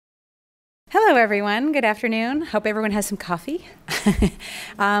Hello, everyone. Good afternoon. Hope everyone has some coffee.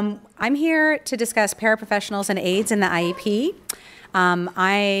 I'm here to discuss paraprofessionals and aides in the IEP.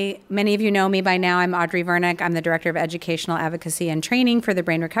 Many of you know me by now. I'm Audrey Vernick. I'm the Director of Educational Advocacy and Training for the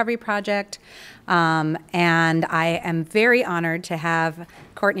Brain Recovery Project. And I am very honored to have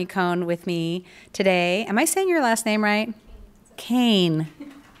Courtney Koehne with me today. Am I saying your last name right? Koehne.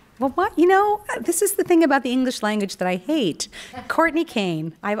 Well, what? You know, this is the thing about the English language that I hate. Courtney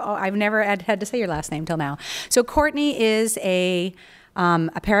Koehne. I've never had to say your last name till now. So Courtney is a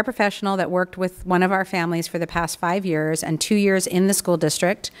paraprofessional that worked with one of our families for the past 5 years and 2 years in the school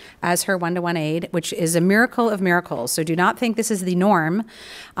district as her one-to-one aide, which is a miracle of miracles. So do not think this is the norm.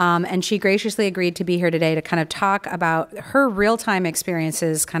 And she graciously agreed to be here today to kind of talk about her real-time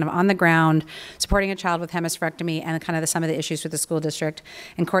experiences kind of on the ground, supporting a child with hemispherectomy and kind of some of the issues with the school district.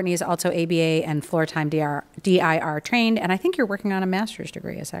 And Courtney is also ABA and Floortime DIR trained. And I think you're working on a master's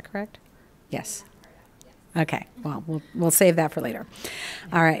degree. Is that correct? Yes. Okay, well, we'll save that for later.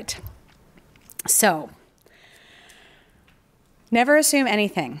 All right. So, never assume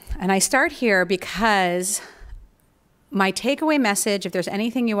anything. And I start here because my takeaway message, if there's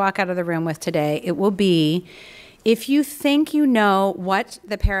anything you walk out of the room with today, it will be, if you think you know what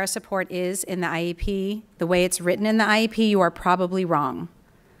the para support is in the IEP, the way it's written in the IEP, you are probably wrong.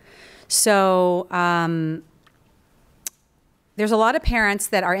 So, there's a lot of parents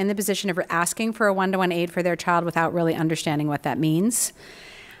that are in the position of asking for a one-to-one aide for their child without really understanding what that means.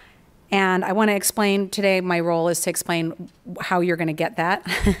 And I want to explain today, my role is to explain how you're going to get that,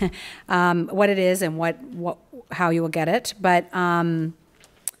 what it is and how you will get it. But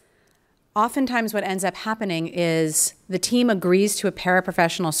oftentimes what ends up happening is the team agrees to a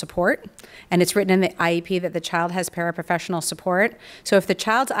paraprofessional support, and it's written in the IEP that the child has paraprofessional support. So if the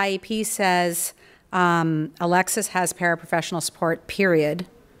child's IEP says, Alexis has paraprofessional support, period.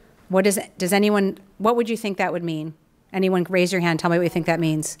 What would you think that would mean? Anyone raise your hand, tell me what you think that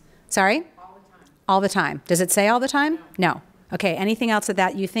means. Sorry? All the time. All the time. Does it say all the time? No. Okay, anything else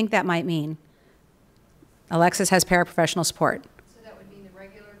that you think that might mean? Alexis has paraprofessional support. So that would mean the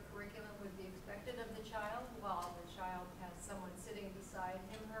regular curriculum would be expected of the child while the child has someone sitting beside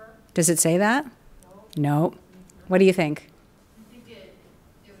him, her? Does it say that? No. No. What do you think?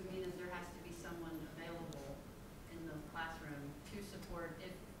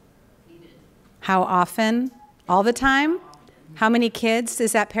 How often? All the time? How many kids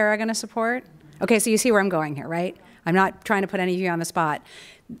is that para going to support? Okay, so you see where I'm going here, right? I'm not trying to put any of you on the spot.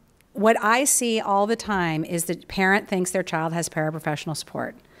 What I see all the time is the parent thinks their child has paraprofessional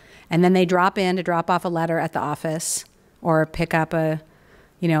support. And then they drop in to drop off a letter at the office or pick up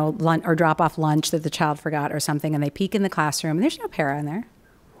lunch, or drop off lunch that the child forgot or something, and they peek in the classroom, and there's no para in there.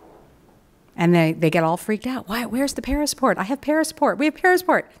 And they get all freaked out. Why? Where's the para support? I have para support. We have para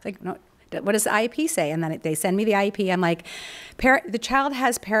support. It's like, no. What does the IEP say? And then they send me the IEP. I'm like, the child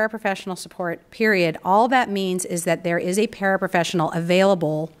has paraprofessional support, period. All that means is that there is a paraprofessional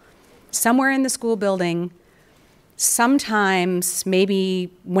available somewhere in the school building, sometimes,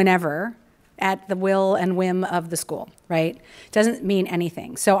 maybe whenever, at the will and whim of the school, right? Doesn't mean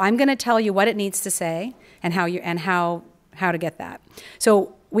anything. So I'm going to tell you what it needs to say and how to get that.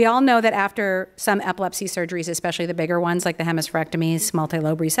 So we all know that after some epilepsy surgeries, especially the bigger ones like the hemispherectomies,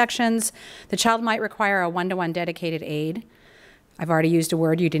 multi-lobe resections, the child might require a one-to-one dedicated aide. I've already used a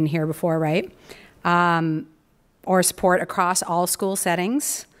word you didn't hear before, right? Or support across all school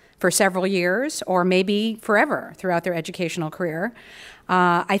settings for several years or maybe forever throughout their educational career.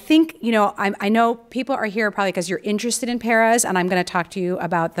 I think, I know people are here probably because you're interested in paras, and I'm going to talk to you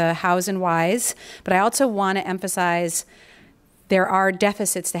about the hows and whys, but I also want to emphasize there are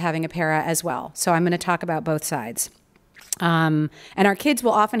deficits to having a para as well. So I'm going to talk about both sides. And our kids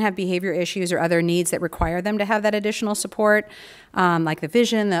will often have behavior issues or other needs that require them to have that additional support, like the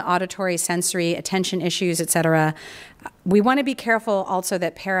vision, the auditory, sensory, attention issues, et cetera. We want to be careful also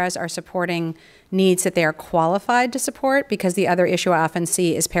that paras are supporting needs that they are qualified to support, because the other issue I often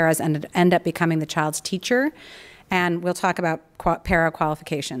see is paras end up becoming the child's teacher. And we'll talk about para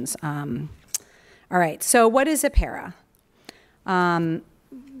qualifications. All right, so what is a para?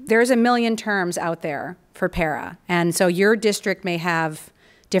 There's a million terms out there for para, and so your district may have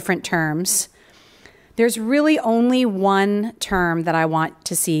different terms. There's really only one term that I want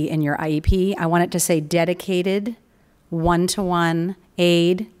to see in your IEP. I want it to say dedicated one-to-one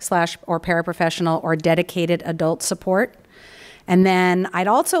aide / or paraprofessional or dedicated adult support. And then I'd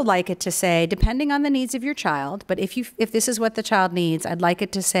also like it to say, depending on the needs of your child, but if this is what the child needs, I'd like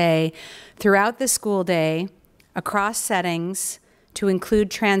it to say throughout the school day, across settings, to include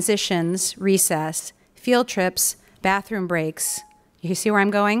transitions, recess, field trips, bathroom breaks. You see where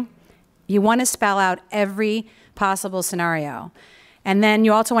I'm going? You want to spell out every possible scenario. And then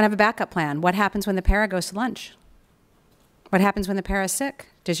you also want to have a backup plan. What happens when the para goes to lunch? What happens when the para is sick?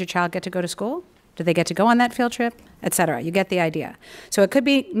 Does your child get to go to school? Do they get to go on that field trip? Et cetera. You get the idea. So it could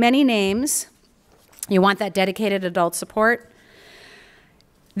be many names. You want that dedicated adult support.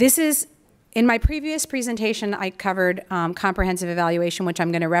 This is, in my previous presentation, I covered comprehensive evaluation, which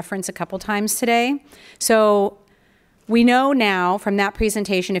I'm going to reference a couple times today. So we know now from that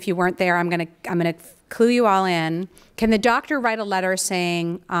presentation, if you weren't there, I'm going to clue you all in. Can the doctor write a letter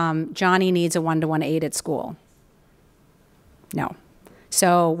saying Johnny needs a one-to-one aide at school? No.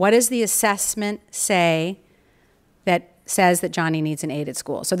 So what does the assessment say that says that Johnny needs an aide at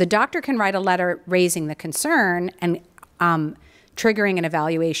school? So the doctor can write a letter raising the concern and triggering an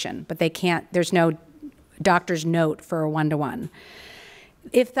evaluation, but they can't, there's no doctor's note for a one-to-one.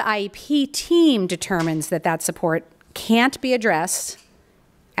 If the IEP team determines that that support can't be addressed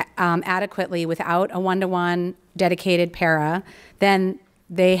adequately without a one-to-one dedicated para, then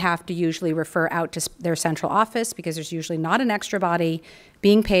they have to usually refer out to their central office, because there's usually not an extra body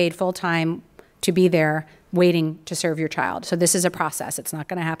being paid full-time to be there waiting to serve your child. So this is a process. It's not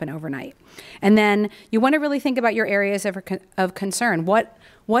going to happen overnight. And then you want to really think about your areas of concern.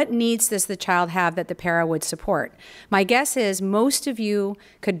 What needs does the child have that the para would support? My guess is most of you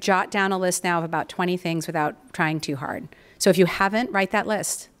could jot down a list now of about 20 things without trying too hard. So if you haven't, write that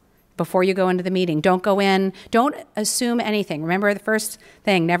list before you go into the meeting. Don't go in, don't assume anything. Remember the first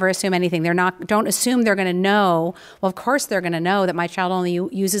thing, never assume anything. Don't assume they're going to know. Well, of course they're going to know that my child only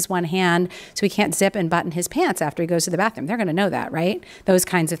uses one hand, so he can't zip and button his pants after he goes to the bathroom. They're going to know that, right? Those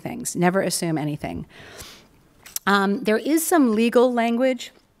kinds of things. Never assume anything. There is some legal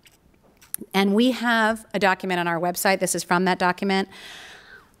language, and we have a document on our website. This is from that document.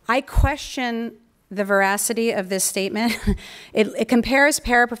 I question the veracity of this statement. It compares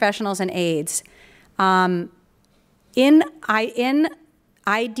paraprofessionals and aides. In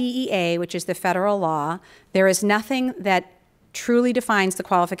IDEA, which is the federal law, there is nothing that truly defines the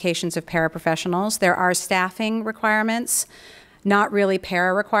qualifications of paraprofessionals. There are staffing requirements, not really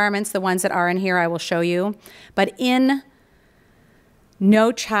para requirements. The ones that are in here I will show you. But in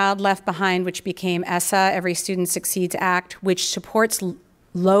No Child Left Behind, which became ESSA, Every Student Succeeds Act, which supports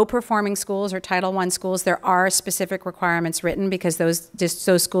low-performing schools or Title I schools, there are specific requirements written because those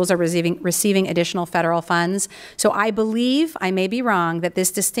schools are receiving additional federal funds. So I believe, I may be wrong, that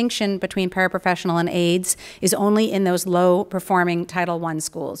this distinction between paraprofessional and aides is only in those low-performing Title I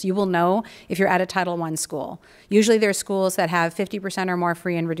schools. You will know if you're at a Title I school. Usually there are schools that have 50% or more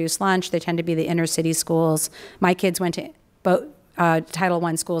free and reduced lunch. They tend to be the inner city schools. My kids went to both Title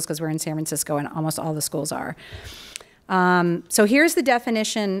I schools because we're in San Francisco, and almost all the schools are. So here's the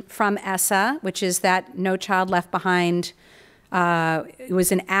definition from ESSA, which is that No Child Left Behind. It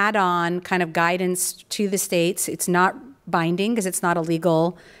was an add-on kind of guidance to the states. It's not binding because it's not a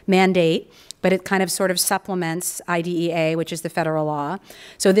legal mandate, but it kind of sort of supplements IDEA, which is the federal law.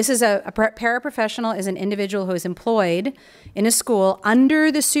 So this is a paraprofessional is an individual who is employed in a school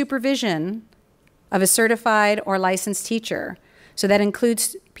under the supervision of a certified or licensed teacher. So that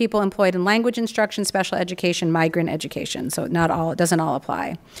includes people employed in language instruction, special education, migrant education. So it doesn't all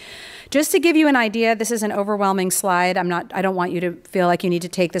apply. Just to give you an idea, this is an overwhelming slide. I don't want you to feel like you need to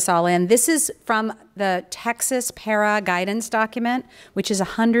take this all in. This is from the Texas Para Guidance document, which is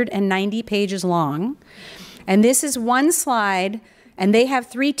 190 pages long. And this is one slide, and they have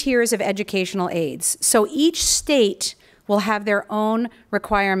 3 tiers of educational aides. So each state will have their own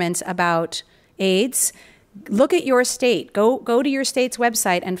requirements about aides. Look at your state. Go to your state's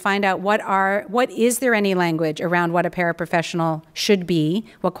website and find out what is there any language around what a paraprofessional should be,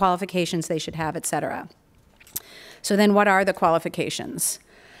 what qualifications they should have, et cetera. So then what are the qualifications?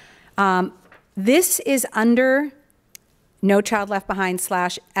 This is under No Child Left Behind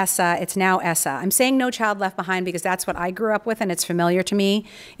 / ESSA. It's now ESSA. I'm saying No Child Left Behind because that's what I grew up with and it's familiar to me.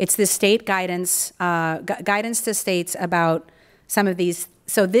 It's the state guidance, guidance to states about some of these.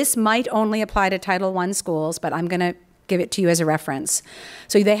 So this might only apply to Title I schools, but I'm going to give it to you as a reference.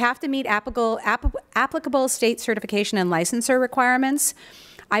 So they have to meet applicable state certification and licensure requirements.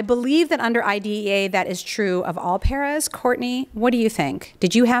 I believe that under IDEA that is true of all paras. Courtney, what do you think?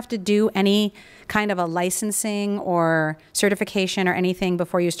 Did you have to do any kind of a licensing or certification or anything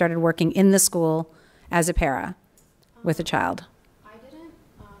before you started working in the school as a para with a child? I didn't.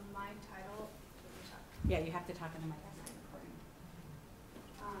 My title... Yeah, you have to talk in the microphone.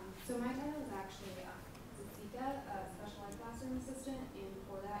 So my title is actually special ed classroom assistant, and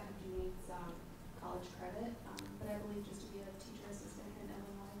for that you do need some college credit. But I believe just to be a teacher assistant in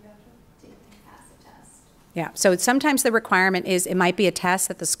Illinois, you have to take and pass a test. Yeah, so sometimes the requirement is it might be a test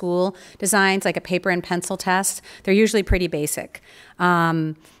that the school designs, like a paper and pencil test. They're usually pretty basic.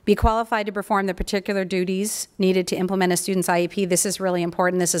 Be qualified to perform the particular duties needed to implement a student's IEP. This is really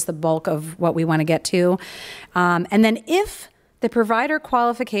important. This is the bulk of what we want to get to. And then if the provider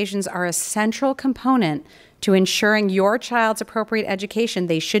qualifications are a central component to ensuring your child's appropriate education,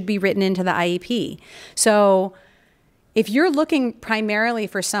 they should be written into the IEP. So if you're looking primarily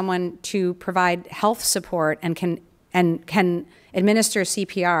for someone to provide health support and can administer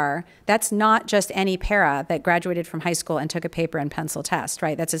CPR, that's not just any para that graduated from high school and took a paper and pencil test,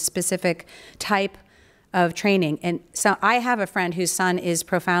 right? That's a specific type of training. And so I have a friend whose son is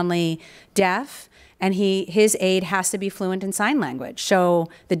profoundly deaf, and his aide has to be fluent in sign language. So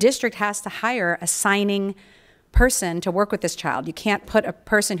the district has to hire a signing person to work with this child. You can't put a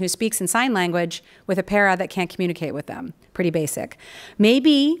person who speaks in sign language with a para that can't communicate with them. Pretty basic.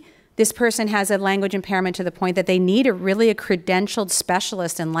 Maybe this person has a language impairment to the point that they need a credentialed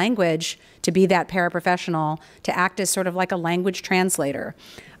specialist in language to be that paraprofessional, to act as sort of like a language translator.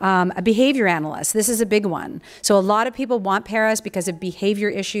 A behavior analyst, this is a big one. So a lot of people want paras because of behavior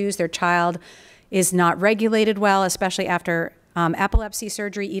issues. Their child is not regulated well, especially after epilepsy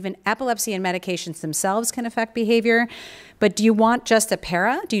surgery. Even epilepsy and medications themselves can affect behavior. But do you want just a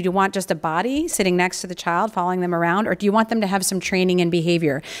para? Do you want just a body sitting next to the child, following them around? Or do you want them to have some training in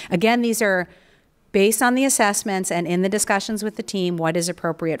behavior? Again, these are based on the assessments and in the discussions with the team, what is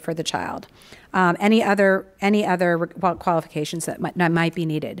appropriate for the child. Any other qualifications that might be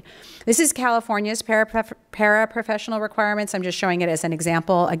needed. This is California's paraprofessional requirements. I'm just showing it as an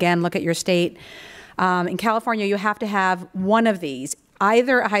example. Again, look at your state. In California, you have to have one of these,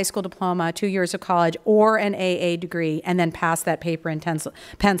 either a high school diploma, 2 years of college, or an AA degree, and then pass that paper and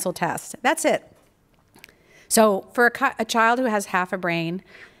pencil test. That's it. So for a child who has half a brain,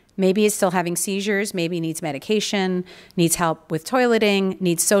 maybe is still having seizures, maybe needs medication, needs help with toileting,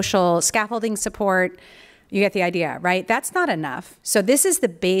 needs social scaffolding support. You get the idea, right? That's not enough. So this is the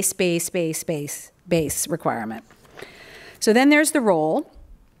base requirement. So then there's the role.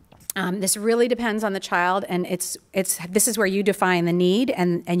 This really depends on the child, and this is where you define the need,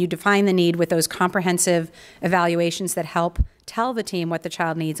 and you define the need with those comprehensive evaluations that help tell the team what the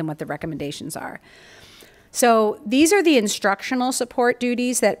child needs and what the recommendations are. So these are the instructional support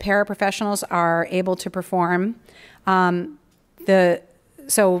duties that paraprofessionals are able to perform.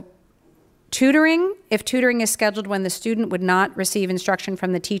 So tutoring, if tutoring is scheduled when the student would not receive instruction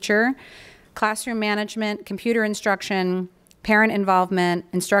from the teacher, classroom management, computer instruction, parent involvement,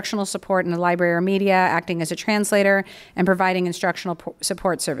 instructional support in the library or media, acting as a translator, and providing instructional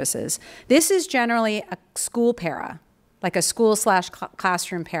support services. This is generally a school para, like a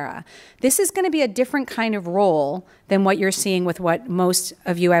school/classroom para. This is going to be a different kind of role than what you're seeing with what most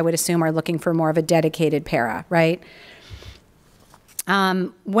of you, I would assume, are looking for more of a dedicated para, right?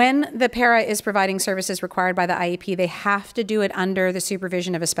 When the para is providing services required by the IEP, they have to do it under the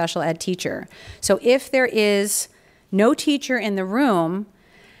supervision of a special ed teacher. So if there is no teacher in the room,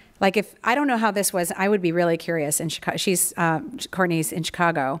 like if, I don't know how this was, I would be really curious in Chicago. Courtney's in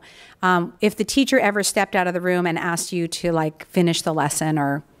Chicago. If the teacher ever stepped out of the room and asked you to like finish the lesson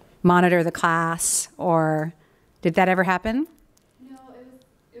or monitor the class, or did that ever happen? No, it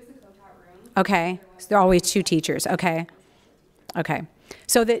was a co-taught room. Okay, so there are always two teachers, okay.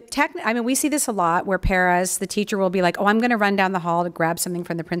 So we see this a lot where paras, the teacher will be like, oh, I'm going to run down the hall to grab something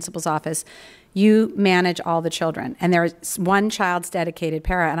from the principal's office. You manage all the children. And there's one child's dedicated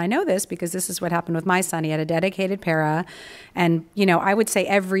para. And I know this because this is what happened with my son. He had a dedicated para. And, I would say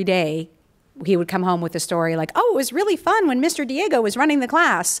every day he would come home with a story like, oh, it was really fun when Mr. Diego was running the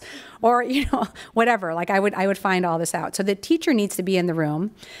class, or, whatever. Like I would find all this out. So the teacher needs to be in the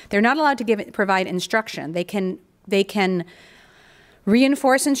room. They're not allowed to provide instruction. They can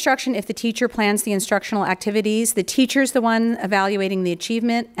reinforce instruction if the teacher plans the instructional activities. The teacher's the one evaluating the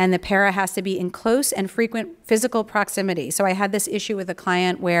achievement, and the para has to be in close and frequent physical proximity. So I had this issue with a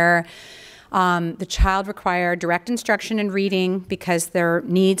client where the child required direct instruction in reading because their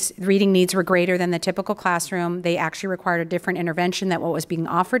reading needs were greater than the typical classroom. They actually required a different intervention than what was being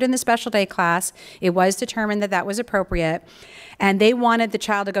offered in the special day class. It was determined that was appropriate. And they wanted the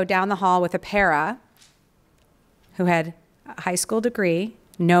child to go down the hall with a para who had a high school degree,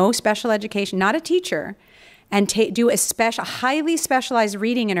 no special education, not a teacher, and do a highly specialized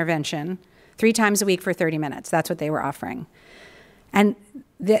reading intervention 3 times a week for 30 minutes. That's what they were offering. And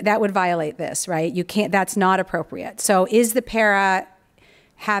that would violate this, right? You can't, that's not appropriate. So is the para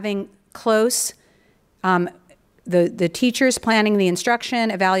having close, the teachers planning the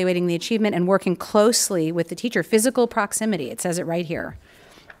instruction, evaluating the achievement, and working closely with the teacher, physical proximity, it says it right here.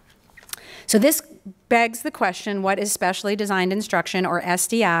 So this begs the question, what is specially designed instruction, or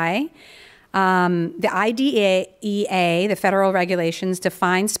SDI? The IDEA, the federal regulations,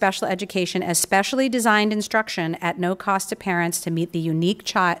 define special education as specially designed instruction at no cost to parents to meet the unique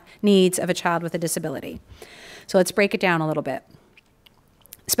needs of a child with a disability. So let's break it down a little bit.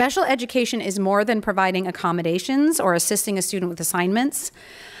 Special education is more than providing accommodations or assisting a student with assignments.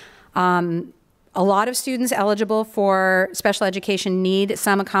 A lot of students eligible for special education need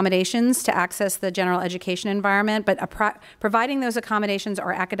some accommodations to access the general education environment, but providing those accommodations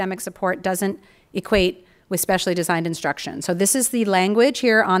or academic support doesn't equate with specially designed instruction. So this is the language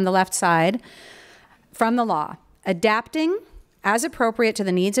here on the left side from the law. Adapting as appropriate to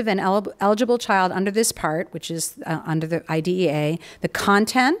the needs of an eligible child under this part, which is under the IDEA, the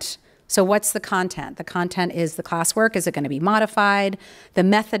content. So what's the content? The content is the classwork. Is it going to be modified? The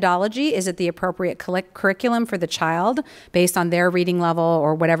methodology, is it the appropriate curriculum for the child based on their reading level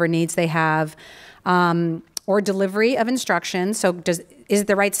or whatever needs they have? Or delivery of instruction. So is it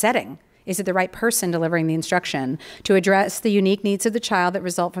the right setting? Is it the right person delivering the instruction to address the unique needs of the child that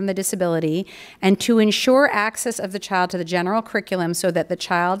result from the disability, and to ensure access of the child to the general curriculum so that the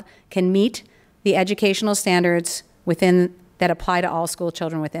child can meet the educational standards that apply to all school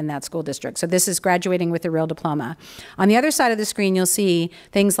children within that school district. So this is graduating with a real diploma. On the other side of the screen, you'll see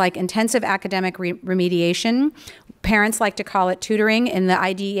things like intensive academic remediation. Parents like to call it tutoring. In the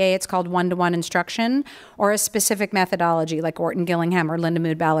IDEA, it's called one-to-one instruction, or a specific methodology like Orton Gillingham or Linda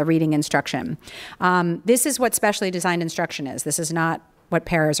Mood-Bala reading instruction. This is what specially designed instruction is. This is not what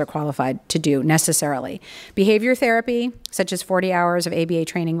paras are qualified to do necessarily. Behavior therapy, such as 40 hours of ABA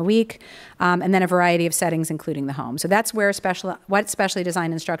training a week, and then a variety of settings, including the home. So that's where what specially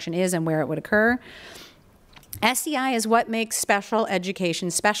designed instruction is and where it would occur. SEI is what makes special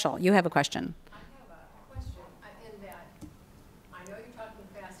education special. You have a question. I have a question in that I know you're talking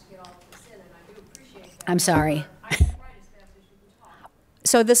fast to get all of this in, and I do appreciate that. I'm sorry. I can write as fast as you can talk.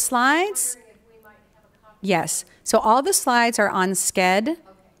 So the slides, yes. So all the slides are on Sched,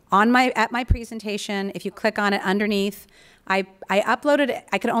 at my presentation. If you click on it underneath, I uploaded,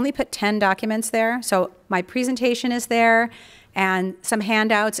 I could only put 10 documents there. So my presentation is there, and some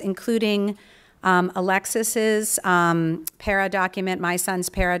handouts, including Alexis's para document, my son's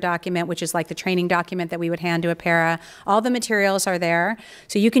para document, which is like the training document that we would hand to a para. All the materials are there.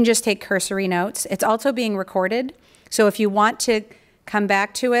 So you can just take cursory notes. It's also being recorded. So if you want to come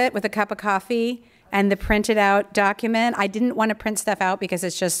back to it with a cup of coffee and the printed out document, I didn't want to print stuff out because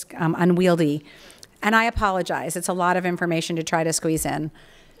it's just unwieldy. And I apologize. It's a lot of information to try to squeeze in.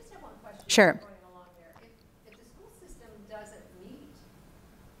 I just have one question. Sure. Going along there. If the school system doesn't meet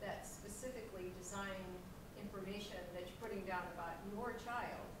that specifically designed information that you're putting down about your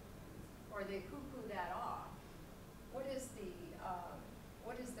child, or they poo-poo that off, what is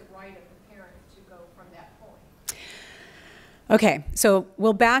the right of the parent to go from that point? Okay, so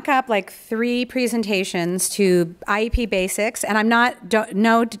we'll back up like 3 presentations to IEP basics, and I'm not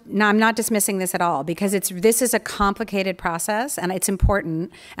dismissing this at all, because this is a complicated process and it's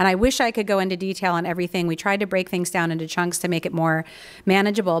important, and I wish I could go into detail on everything. We tried to break things down into chunks to make it more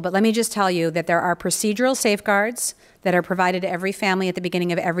manageable, but let me just tell you that there are procedural safeguards that are provided to every family at the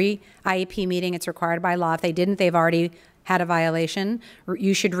beginning of every IEP meeting. It's required by law. If they didn't, they've already had a violation.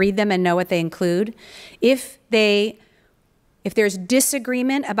 You should read them and know what they include. If there's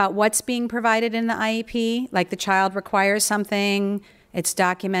disagreement about what's being provided in the IEP, like the child requires something, it's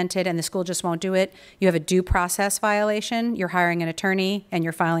documented, and the school just won't do it, you have a due process violation. You're hiring an attorney and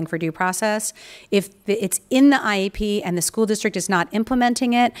you're filing for due process. If it's in the IEP and the school district is not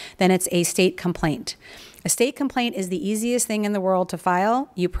implementing it, then it's a state complaint. A state complaint is the easiest thing in the world to file.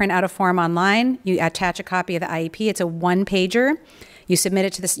 You print out a form online, you attach a copy of the IEP, it's a 1-pager. You submit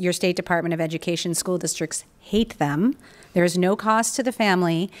it to your state Department of Education. School districts hate them. There is no cost to the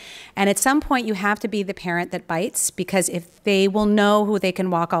family. And at some point, you have to be the parent that bites, because if they will know who they can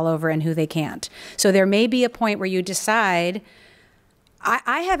walk all over and who they can't. So there may be a point where you decide.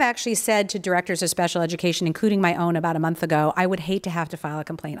 I have actually said to directors of special education, including my own about a month ago, I would hate to have to file a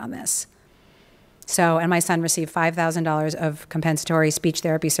complaint on this. So, and my son received $5,000 of compensatory speech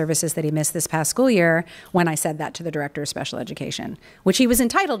therapy services that he missed this past school year when I said that to the director of special education, which he was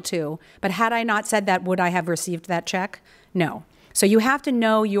entitled to. But had I not said that, would I have received that check? No. So you have to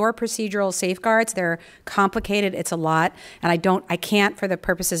know your procedural safeguards. They're complicated. It's a lot. And I can't for the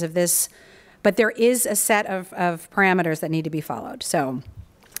purposes of this, but there is a set of parameters that need to be followed. So,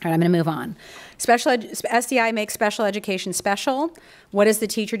 all right, I'm going to move on. SDI makes special education special. What does the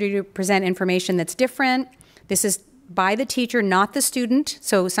teacher do to present information that's different? This is by the teacher, not the student.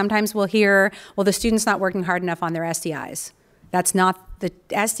 So sometimes we'll hear, well, the student's not working hard enough on their SDIs. That's not the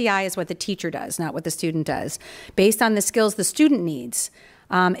SDI is what the teacher does, not what the student does, based on the skills the student needs.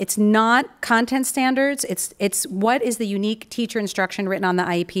 It's not content standards. It's what is the unique teacher instruction written on the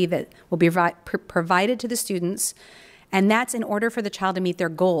IEP that will be provided to the students, and that's in order for the child to meet their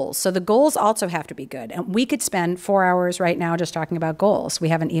goals. So the goals also have to be good. And we could spend 4 hours right now just talking about goals. We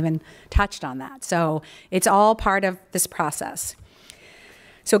haven't even touched on that. So it's all part of this process.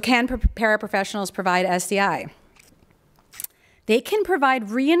 So can paraprofessionals provide SDI? They can provide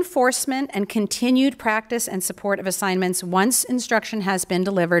reinforcement and continued practice and support of assignments once instruction has been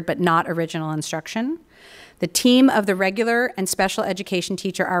delivered, but not original instruction. The team of the regular and special education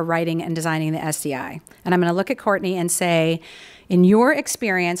teacher are writing and designing the SDI. And I'm going to look at Courtney and say, in your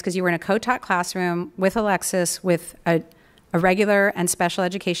experience, because you were in a co-taught classroom with Alexis, with a regular and special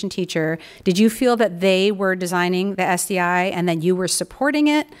education teacher, did you feel that they were designing the SDI and that you were supporting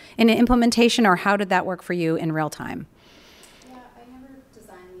it in an implementation, or how did that work for you in real time?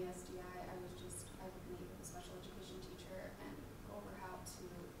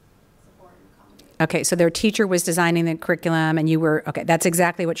 Okay, so their teacher was designing the curriculum and you were, okay, that's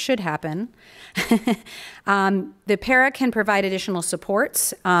exactly what should happen. The para can provide additional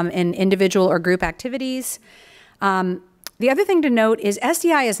supports in individual or group activities. The other thing to note is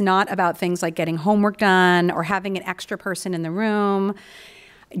SDI is not about things like getting homework done or having an extra person in the room,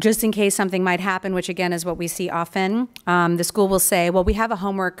 just in case something might happen, which again is what we see often. The school will say, well, we have a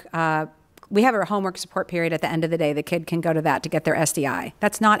homework support period at the end of the day. The kid can go to that to get their SDI.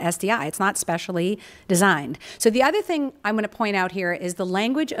 That's not SDI. It's not specially designed. So the other thing I'm going to point out here is the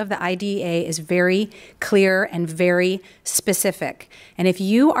language of the IDEA is very clear and very specific. And if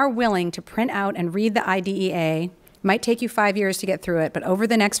you are willing to print out and read the IDEA, it might take you 5 years to get through it, but over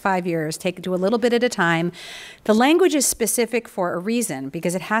the next 5 years, do a little bit at a time. The language is specific for a reason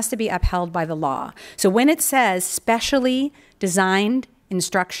because it has to be upheld by the law. So when it says specially designed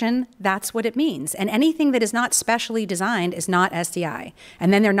instruction, that's what it means. And anything that is not specially designed is not SDI.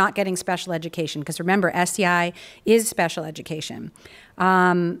 And then they're not getting special education, because remember, SDI is special education.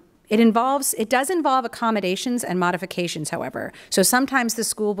 It does involve accommodations and modifications, however. So sometimes the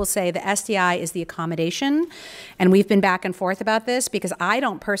school will say the SDI is the accommodation, and we've been back and forth about this because I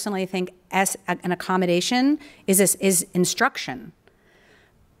don't personally think an accommodation is instruction.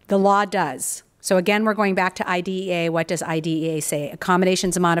 The law does. So again, we're going back to IDEA. What does IDEA say?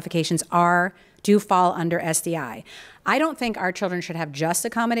 Accommodations and modifications do fall under SDI. I don't think our children should have just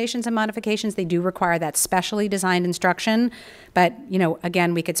accommodations and modifications. They do require that specially designed instruction. But,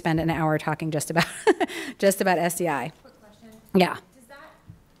 again, we could spend an hour talking just about SDI. Quick question. Yeah. Does that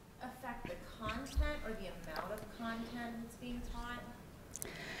affect the content or the amount of content that's being taught?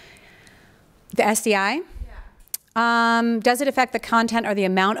 The SDI? Yeah. Does it affect the content or the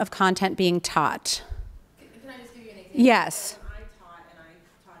amount of content being taught? Can I just give you an example? Yes. When I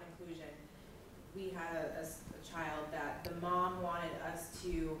taught inclusion, we had a child that the mom wanted us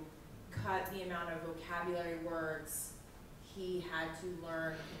to cut the amount of vocabulary words he had to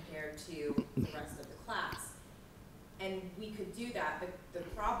learn compared to the rest of the class. And we could do that, but the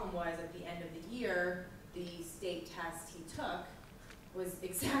problem was at the end of the year, the state test he took was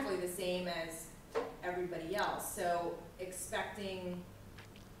exactly the same as everybody else. So expecting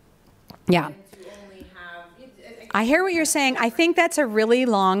Yeah. him to only have... I hear what you're saying. I think that's a really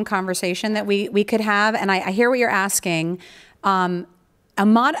long conversation that we could have, and I hear what you're asking. An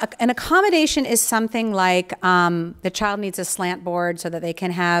accommodation is something like the child needs a slant board so that they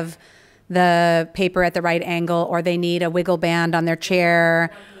can have the paper at the right angle, or they need a wiggle band on their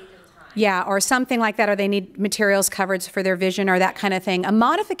chair. Yeah, or something like that, or they need materials covered for their vision or that kind of thing. A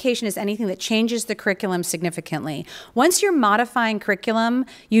modification is anything that changes the curriculum significantly. Once you're modifying curriculum,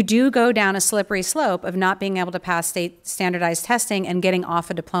 you do go down a slippery slope of not being able to pass state standardized testing and getting off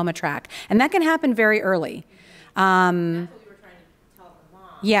a diploma track. And that can happen very early. That's what we were trying to tell the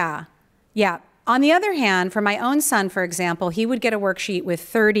mom. Yeah. On the other hand, for my own son, for example, he would get a worksheet with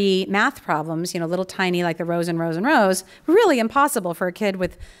 30 math problems, little tiny like the rows and rows and rows, really impossible for a kid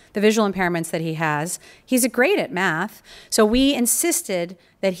with the visual impairments that he has. He's great at math. So we insisted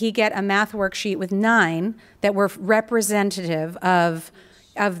that he get a math worksheet with 9 that were representative of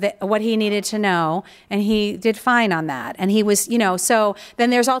what he needed to know, and he did fine on that. And he was, so then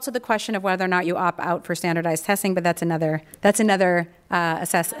there's also the question of whether or not you opt out for standardized testing, but that's another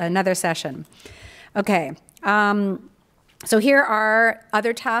session. Okay, so here are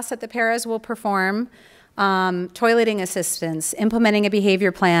other tasks that the paras will perform. toileting assistance, implementing a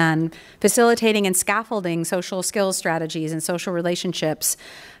behavior plan, facilitating and scaffolding social skills strategies and social relationships,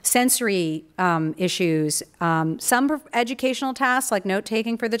 sensory issues. Some educational tasks like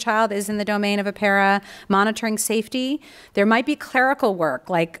note-taking for the child is in the domain of a para, monitoring safety. There might be clerical work,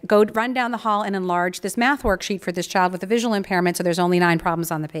 like go run down the hall and enlarge this math worksheet for this child with a visual impairment so there's only 9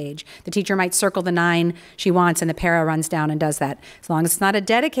 problems on the page. The teacher might circle the 9 she wants and the para runs down and does that. As long as it's not a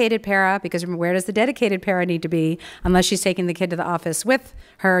dedicated para, because where does the dedicated para need to be? Unless she's taking the kid to the office with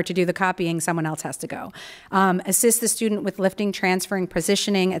her to do the copying, someone else has to go. Assist the student with lifting, transferring,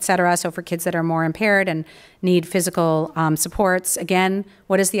 positioning, et cetera. So for kids that are more impaired and need physical supports, again,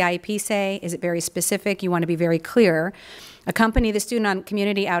 what does the IEP say? Is it very specific? You want to be very clear. Accompany the student on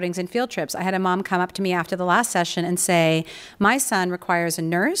community outings and field trips. I had a mom come up to me after the last session and say, my son requires a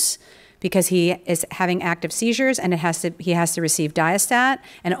nurse because he is having active seizures and he has to receive diastat.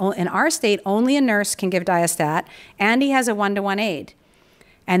 And in our state, only a nurse can give diastat, and he has a 1-to-1 aide.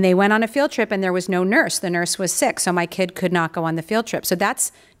 And they went on a field trip and there was no nurse. The nurse was sick, so my kid could not go on the field trip. So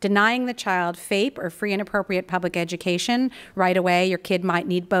that's denying the child FAPE, or free and appropriate public education, right away. Your kid might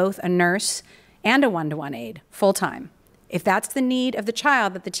need both a nurse and a 1-to-1 aide, full-time. If that's the need of the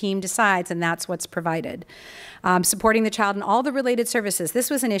child that the team decides, and that's what's provided. Supporting the child in all the related services. This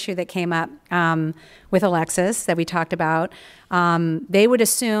was an issue that came up with Alexis that we talked about. They would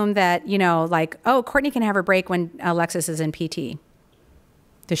assume that, like, oh, Courtney can have her break when Alexis is in PT.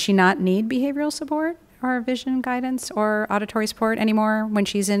 Does she not need behavioral support or vision guidance or auditory support anymore when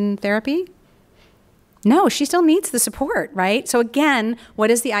she's in therapy? No, she still needs the support, right? So again, what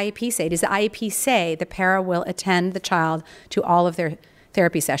does the IEP say? Does the IEP say the para will attend the child to all of their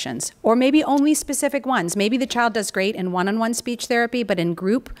therapy sessions? Or maybe only specific ones. Maybe the child does great in one-on-one speech therapy, but in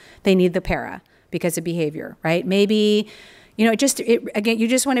group, they need the para because of behavior, right? Maybe, again, you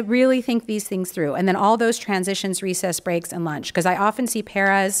just want to really think these things through. And then all those transitions, recess, breaks, and lunch. Because I often see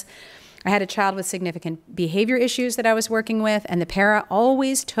paras. I had a child with significant behavior issues that I was working with, and the para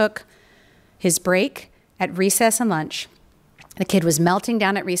always took his break at recess and lunch. The kid was melting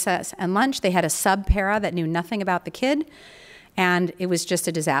down at recess and lunch. They had a sub-para that knew nothing about the kid, and it was just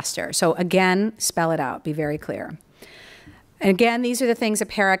a disaster. So again, spell it out. Be very clear. And again, these are the things a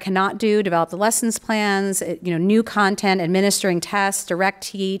para cannot do: develop the lessons plans, new content, administering tests, direct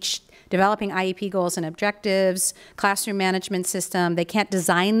teach, developing IEP goals and objectives, classroom management system. They can't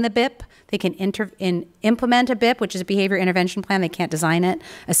design the BIP. They can implement a BIP, which is a behavior intervention plan. They can't design it.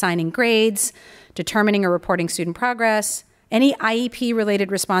 Assigning grades, determining or reporting student progress, any IEP-related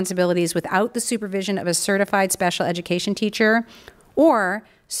responsibilities without the supervision of a certified special education teacher, or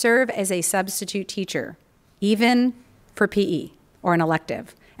serve as a substitute teacher, even for PE or an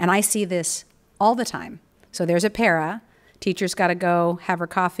elective. And I see this all the time. So there's a para. Teacher's got to go have her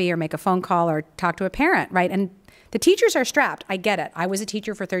coffee or make a phone call or talk to a parent, right? And the teachers are strapped. I get it. I was a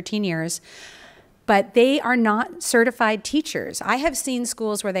teacher for 13 years, but they are not certified teachers. I have seen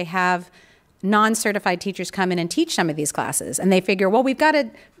schools where they have non-certified teachers come in and teach some of these classes, and they figure, well, we've got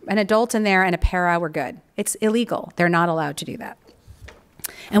an adult in there and a para, we're good. It's illegal. They're not allowed to do that.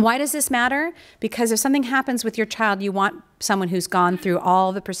 And why does this matter? Because if something happens with your child, you want someone who's gone through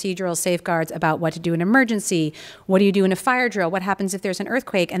all the procedural safeguards about what to do in an emergency, what do you do in a fire drill, what happens if there's an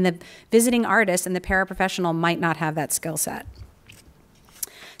earthquake, and the visiting artist and the paraprofessional might not have that skill set.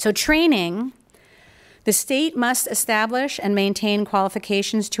 So training, the state must establish and maintain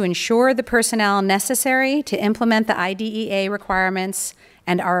qualifications to ensure the personnel necessary to implement the IDEA requirements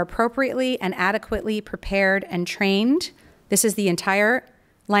and are appropriately and adequately prepared and trained. This is the entire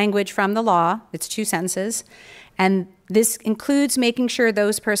language from the law. It's 2 sentences. And this includes making sure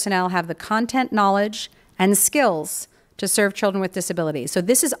those personnel have the content, knowledge, and skills to serve children with disabilities. So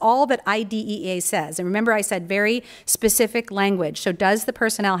this is all that IDEA says. And remember, I said very specific language. So does the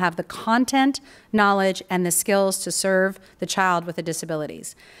personnel have the content, knowledge, and the skills to serve the child with the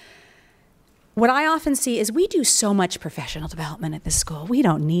disabilities? What I often see is we do so much professional development at this school. We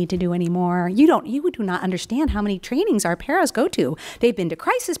don't need to do any more. You do not understand how many trainings our paras go to. They've been to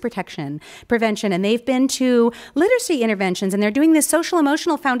crisis prevention, and they've been to literacy interventions, and they're doing this social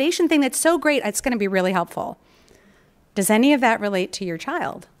emotional foundation thing that's so great. It's going to be really helpful. Does any of that relate to your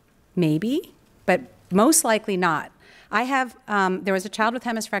child? Maybe, but most likely not. I have, there was a child with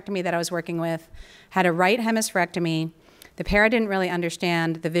hemispherectomy that I was working with, had a right hemispherectomy. The para didn't really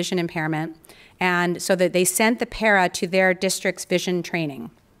understand the vision impairment, and so that they sent the para to their district's vision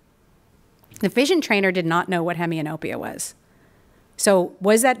training. The vision trainer did not know what hemianopia was. So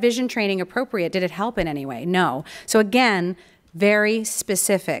was that vision training appropriate? Did it help in any way? No. So again, very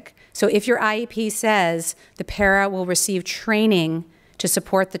specific. So if your IEP says the para will receive training to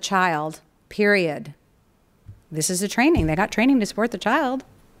support the child, period, this is a training. They got training to support the child,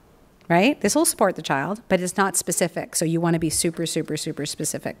 right? This will support the child, but it's not specific. So you want to be super, super, super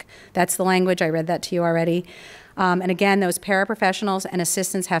specific. That's the language. I read that to you already. And again, those paraprofessionals and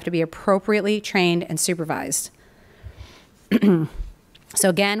assistants have to be appropriately trained and supervised. So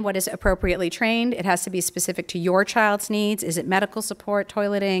again, what is appropriately trained? It has to be specific to your child's needs. Is it medical support,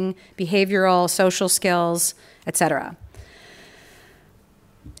 toileting, behavioral, social skills, etc.?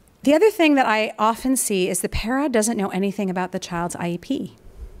 The other thing that I often see is the para doesn't know anything about the child's IEP.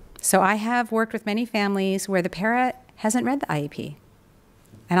 So I have worked with many families where the para hasn't read the IEP.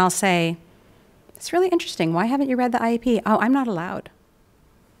 And I'll say, it's really interesting. Why haven't you read the IEP? Oh, I'm not allowed.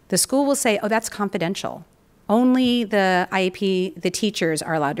 The school will say, oh, that's confidential. Only the IEP, the teachers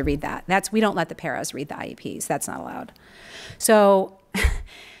are allowed to read that. We don't let the paras read the IEPs. That's not allowed. So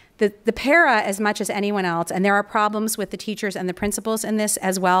the para, as much as anyone else, and there are problems with the teachers and the principals in this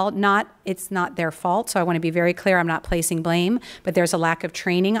as well. It's not their fault, so I want to be very clear. I'm not placing blame, but there's a lack of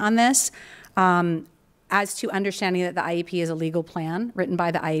training on this. As to understanding that the IEP is a legal plan written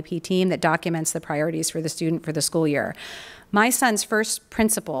by the IEP team that documents the priorities for the student for the school year. My son's first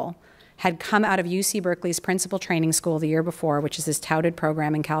principal had come out of UC Berkeley's principal training school the year before, which is this touted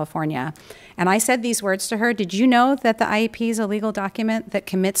program in California. And I said these words to her, did you know that the IEP is a legal document that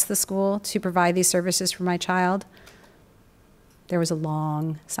commits the school to provide these services for my child? There was a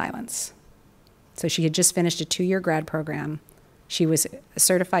long silence. So she had just finished a 2-year grad program. She was a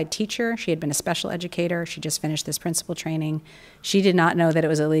certified teacher. She had been a special educator. She just finished this principal training. She did not know that it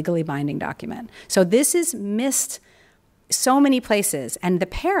was a legally binding document. So this is missed so many places, and the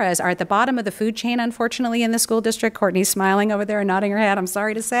paras are at the bottom of the food chain, unfortunately, in the school district. Courtney's smiling over there and nodding her head, I'm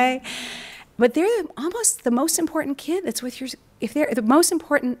sorry to say. But they're almost the most important kid that's with if they're the most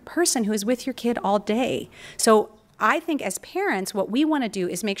important person who is with your kid all day. So I think as parents, what we want to do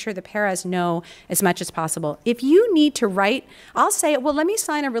is make sure the paras know as much as possible. If you need to write, I'll say, well, let me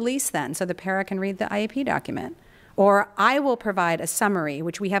sign a release then so the para can read the IEP document. Or I will provide a summary,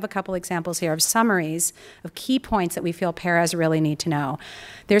 which we have a couple examples here of summaries of key points that we feel paras really need to know.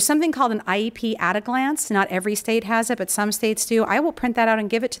 There's something called an IEP at a glance. Not every state has it, but some states do. I will print that out and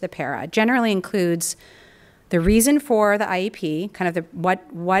give it to the para. It generally includes the reason for the IEP, kind of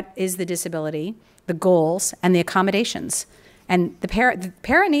what is the disability, the goals, and the accommodations. And the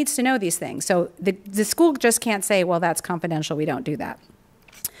para needs to know these things. So the school just can't say, well, that's confidential, we don't do that.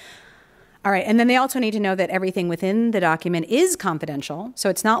 All right, and then they also need to know that everything within the document is confidential. So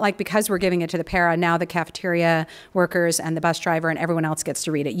it's not like because we're giving it to the para, now the cafeteria workers and the bus driver and everyone else gets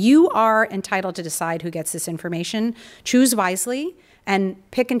to read it. You are entitled to decide who gets this information. Choose wisely and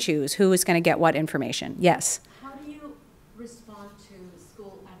pick and choose who is going to get what information. Yes? How do you respond to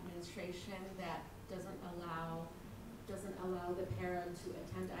school administration that doesn't allow the parent to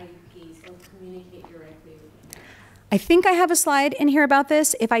attend IEPs or communicate directly with them? I think I have a slide in here about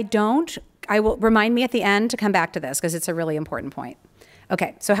this. If I don't, I will remind me at the end to come back to this because it's a really important point.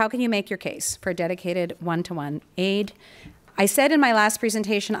 Okay, so how can you make your case for a dedicated one-to-one aide? I said in my last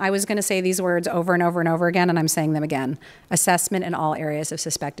presentation I was going to say these words over and over and over again, and I'm saying them again. Assessment in all areas of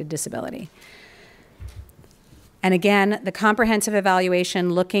suspected disability. And again, the comprehensive evaluation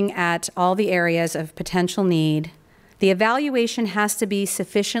looking at all the areas of potential need. The evaluation has to be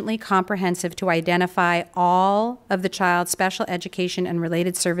sufficiently comprehensive to identify all of the child's special education and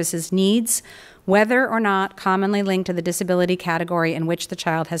related services needs, whether or not commonly linked to the disability category in which the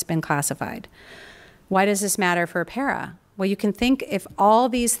child has been classified. Why does this matter for a para? Well, you can think if all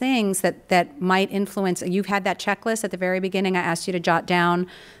these things that might influence, you've had that checklist at the very beginning, I asked you to jot down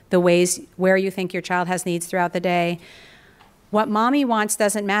the ways where you think your child has needs throughout the day. What mommy wants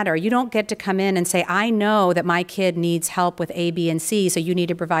doesn't matter. You don't get to come in and say, I know that my kid needs help with A, B, and C, so you need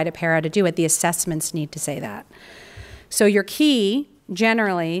to provide a para to do it. The assessments need to say that. So your key,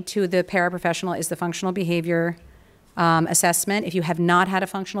 generally, to the paraprofessional is the functional behavior assessment. If you have not had a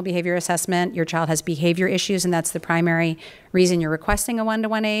functional behavior assessment, your child has behavior issues, and that's the primary reason you're requesting a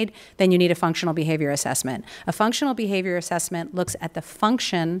one-to-one aide, then you need a functional behavior assessment. A functional behavior assessment looks at the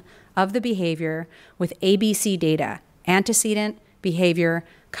function of the behavior with ABC data. Antecedent, behavior,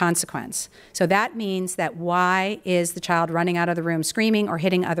 consequence. So that means that why is the child running out of the room screaming or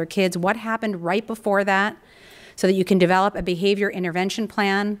hitting other kids? What happened right before that? So that you can develop a behavior intervention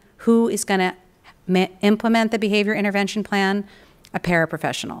plan. Who is going to implement the behavior intervention plan? A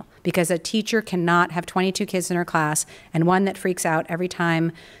paraprofessional. Because a teacher cannot have 22 kids in her class and one that freaks out every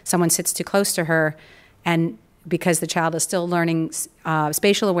time someone sits too close to her, and because the child is still learning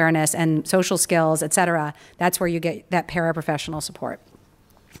spatial awareness and social skills, et cetera, that's where you get that paraprofessional support.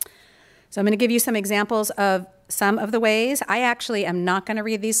 So I'm going to give you some examples of some of the ways. I actually am not going to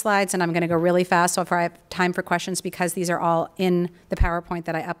read these slides, and I'm going to go really fast so if I have time for questions, because these are all in the PowerPoint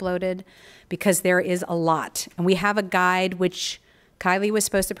that I uploaded, because there is a lot. And we have a guide which Kylie was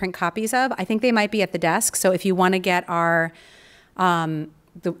supposed to print copies of. I think they might be at the desk. So if you want to get our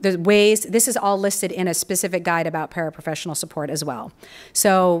the ways, this is all listed in a specific guide about paraprofessional support as well.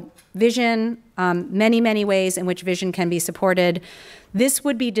 So vision, many, many ways in which vision can be supported. This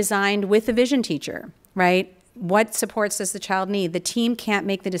would be designed with a vision teacher, right? What supports does the child need? The team can't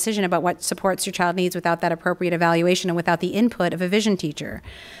make the decision about what supports your child needs without that appropriate evaluation and without the input of a vision teacher.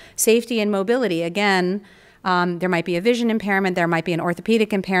 Safety and mobility, again, there might be a vision impairment, there might be an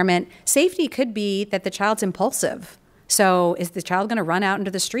orthopedic impairment. Safety could be that the child's impulsive. So is the child going to run out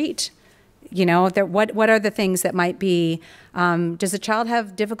into the street? You know, what are the things that might be, does the child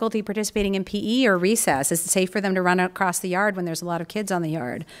have difficulty participating in PE or recess? Is it safe for them to run across the yard when there's a lot of kids on the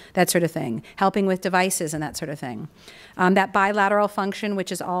yard? That sort of thing. Helping with devices and that sort of thing. That bilateral function,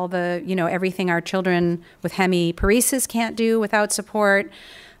 which is all the, you know, everything our children with hemiparesis can't do without support.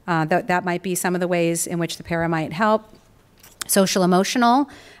 That might be some of the ways in which the para might help. Social emotional.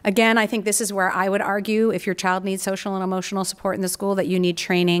 Again, I think this is where I would argue if your child needs social and emotional support in the school, that you need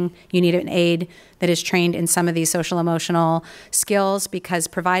training, you need an aide that is trained in some of these social emotional skills, because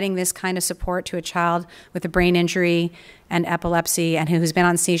providing this kind of support to a child with a brain injury and epilepsy and who's been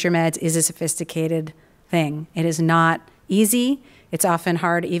on seizure meds is a sophisticated thing. It is not easy. It's often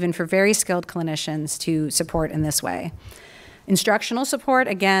hard even for very skilled clinicians to support in this way. Instructional support,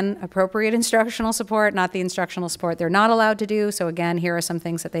 again, appropriate instructional support, not the instructional support they're not allowed to do. So again, here are some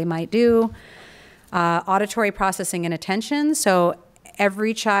things that they might do. Auditory processing and attention. So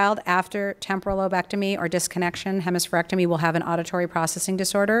every child after temporal lobectomy or disconnection, hemispherectomy, will have an auditory processing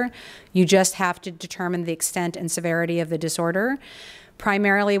disorder. You just have to determine the extent and severity of the disorder.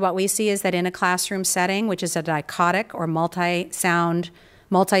 Primarily what we see is that in a classroom setting, which is a dichotic or multi-sound,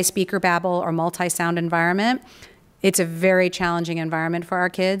 multi-speaker babble or multi-sound environment, it's a very challenging environment for our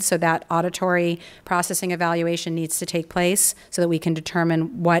kids, so that auditory processing evaluation needs to take place so that we can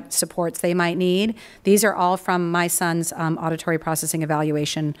determine what supports they might need. These are all from my son's auditory processing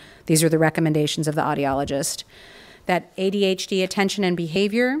evaluation. These are the recommendations of the audiologist. That ADHD, attention and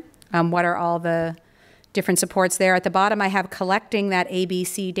behavior, what are all the different supports there. At the bottom, I have collecting that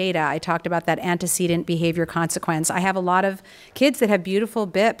ABC data. I talked about that antecedent behavior consequence. I have a lot of kids that have beautiful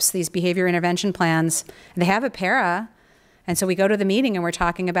BIPs, these behavior intervention plans, and they have a para. And so we go to the meeting and we're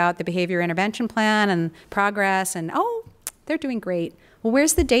talking about the behavior intervention plan and progress, and oh, they're doing great. Well,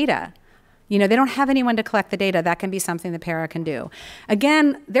 where's the data? You know, they don't have anyone to collect the data. That can be something the para can do.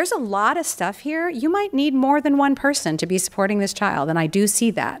 Again, there's a lot of stuff here. You might need more than one person to be supporting this child, and I do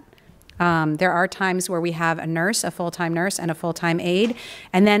see that. There are times where we have a nurse, a full-time nurse, and a full-time aide,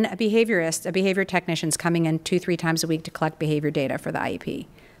 and then a behaviorist, a behavior technician's coming in 2-3 times a week to collect behavior data for the IEP.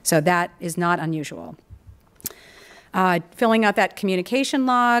 So that is not unusual. Filling out that communication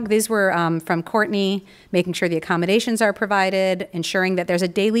log. These were from Courtney, making sure the accommodations are provided, ensuring that there's a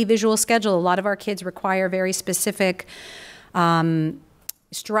daily visual schedule. A lot of our kids require very specific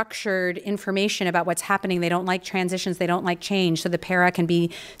structured information about what's happening. They don't like transitions, they don't like change, so the para can be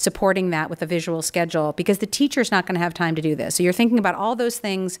supporting that with a visual schedule, because the teacher's not going to have time to do this. So you're thinking about all those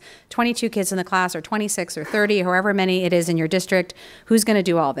things, 22 kids in the class, or 26 or 30, however many it is in your district, who's going to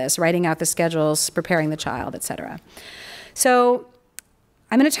do all this, writing out the schedules, preparing the child, etc. So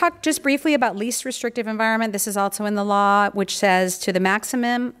I'm going to talk just briefly about least restrictive environment. This is also in the law, which says to the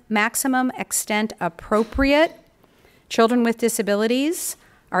maximum extent appropriate, children with disabilities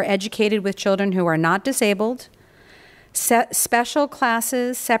are educated with children who are not disabled. Special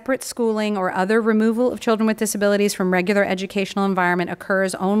classes, separate schooling, or other removal of children with disabilities from regular educational environment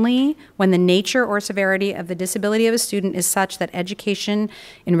occurs only when the nature or severity of the disability of a student is such that education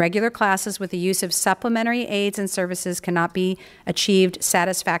in regular classes with the use of supplementary aids and services cannot be achieved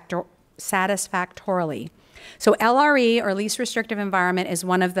satisfactorily. So LRE, or least restrictive environment, is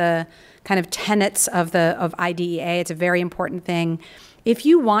one of the kind of tenets of IDEA. It's a very important thing. If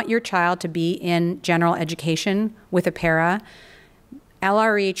you want your child to be in general education with a para,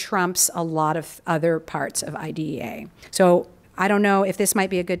 LRE trumps a lot of other parts of IDEA. So I don't know if this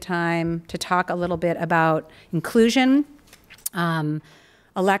might be a good time to talk a little bit about inclusion.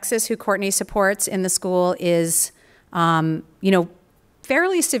 Alexis, who Courtney supports in the school, is,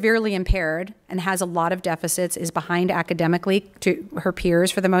 fairly severely impaired and has a lot of deficits, is behind academically to her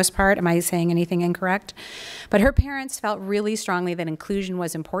peers for the most part. Am I saying anything incorrect? But her parents felt really strongly that inclusion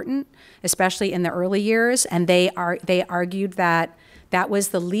was important, especially in the early years, and they argued that that was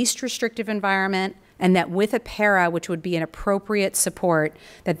the least restrictive environment and that with a para, which would be an appropriate support,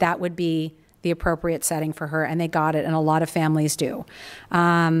 that would be the appropriate setting for her, and they got it, and a lot of families do.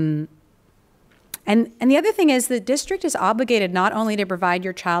 And the other thing is the district is obligated not only to provide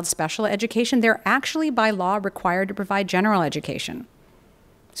your child special education, they're actually by law required to provide general education.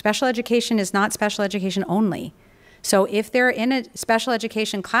 Special education is not special education only. So if they're in a special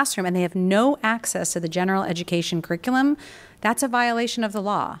education classroom and they have no access to the general education curriculum, that's a violation of the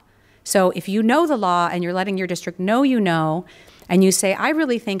law. So if you know the law and you're letting your district know you know, and you say, I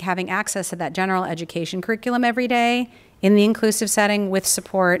really think having access to that general education curriculum every day in the inclusive setting with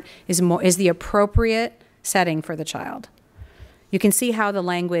support is the appropriate setting for the child. You can see how the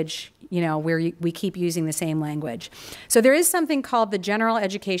language, where we keep using the same language. So there is something called the general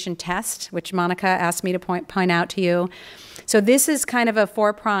education test, which Monica asked me to point out to you. So this is kind of a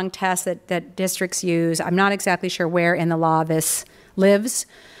 4-pronged test that districts use. I'm not exactly sure where in the law this lives.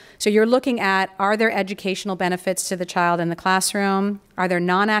 So you're looking at, are there educational benefits to the child in the classroom? Are there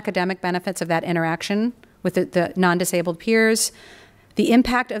non-academic benefits of that interaction with the non-disabled peers? The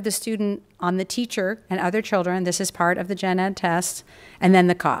impact of the student on the teacher and other children, this is part of the gen ed test, and then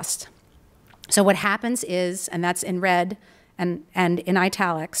the cost. So what happens is, and that's in red and in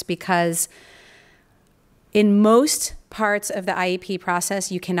italics, because in most parts of the IEP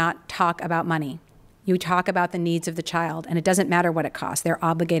process, you cannot talk about money. You talk about the needs of the child, and it doesn't matter what it costs. They're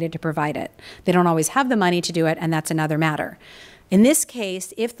obligated to provide it. They don't always have the money to do it, and that's another matter. In this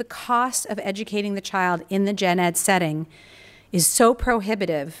case, if the cost of educating the child in the gen ed setting is so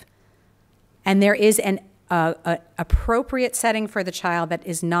prohibitive, and there is an appropriate setting for the child that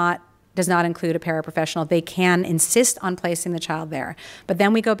does not include a paraprofessional, they can insist on placing the child there. But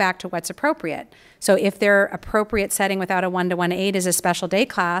then we go back to what's appropriate. So if their appropriate setting without a one-to-one aide is a special day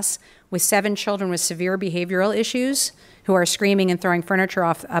class with 7 children with severe behavioral issues who are screaming and throwing furniture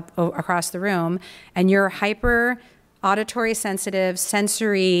up across the room, and you're hyper auditory sensitive,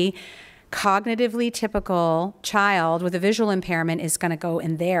 sensory, cognitively typical child with a visual impairment is going to go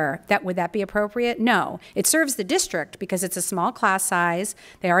in there. Would that be appropriate? No. It serves the district because it's a small class size.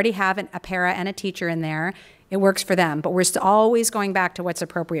 They already have a para and a teacher in there. It works for them, but we're always going back to what's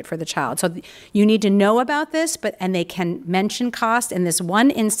appropriate for the child. So you need to know about this, and they can mention cost in this one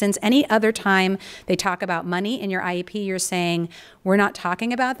instance. Any other time they talk about money in your IEP, you're saying, we're not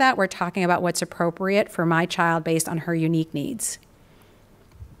talking about that. We're talking about what's appropriate for my child based on her unique needs.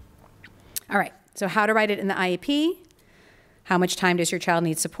 All right, so how to write it in the IEP. How much time does your child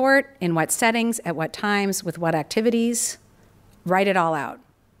need support? In what settings? At what times? With what activities? Write it all out.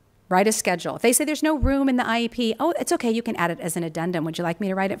 Write a schedule. If they say there's no room in the IEP, oh, it's okay, you can add it as an addendum. Would you like me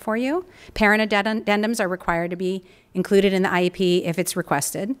to write it for you? Parent addendums are required to be included in the IEP if it's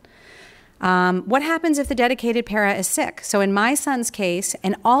requested. What happens if the dedicated para is sick? So in my son's case,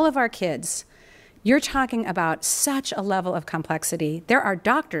 and all of our kids, you're talking about such a level of complexity. There are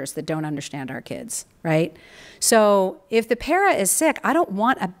doctors that don't understand our kids, right? So if the para is sick, I don't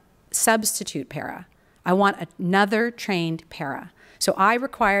want a substitute para. I want another trained para. So I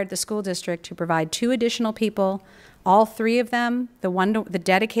required the school district to provide 2 additional people, all 3 of them, the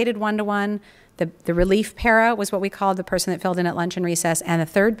dedicated one-to-one, the relief para was what we called the person that filled in at lunch and recess, and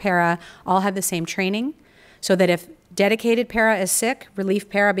the 3rd para all had the same training, so that if dedicated para is sick, relief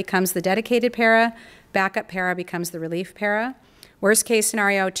para becomes the dedicated para, backup para becomes the relief para. Worst case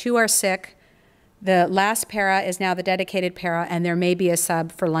scenario, 2 are sick, the last para is now the dedicated para, and there may be a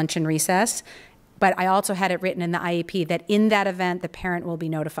sub for lunch and recess. But I also had it written in the IEP that in that event, the parent will be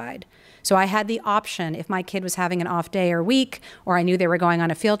notified. So I had the option, if my kid was having an off day or week, or I knew they were going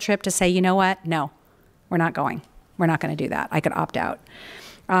on a field trip, to say, you know what? No, we're not going. We're not going to do that. I could opt out.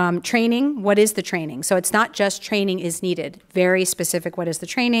 Training, what is the training? So it's not just training is needed. Very specific, what is the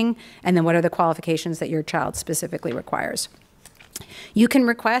training? And then what are the qualifications that your child specifically requires? You can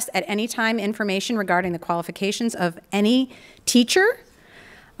request at any time information regarding the qualifications of any teacher.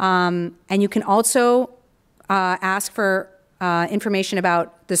 And you can also ask for information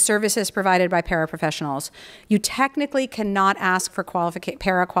about the services provided by paraprofessionals. You technically cannot ask for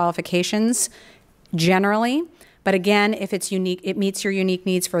para qualifications generally, but again, if it's unique, it meets your unique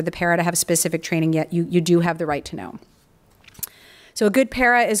needs for the para to have specific training, yet you do have the right to know. So a good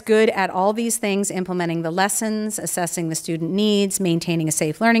para is good at all these things: implementing the lessons, assessing the student needs, maintaining a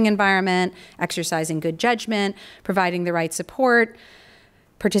safe learning environment, exercising good judgment, providing the right support,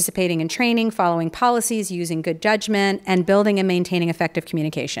 participating in training, following policies, using good judgment, and building and maintaining effective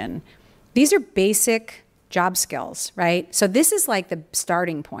communication. These are basic job skills, right? So this is like the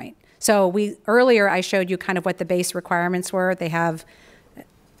starting point. So earlier I showed you kind of what the base requirements were. They have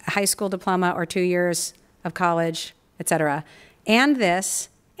a high school diploma or 2 years of college, et cetera. And this,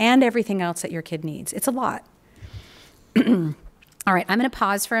 and everything else that your kid needs. It's a lot. All right, I'm going to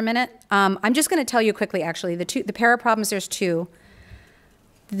pause for a minute. I'm just going to tell you quickly, actually, the para problems, there's two.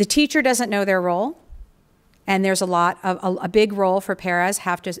 The teacher doesn't know their role, and there's a big role for paras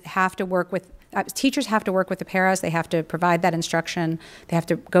have to work with, teachers have to work with the paras. They have to provide that instruction. They have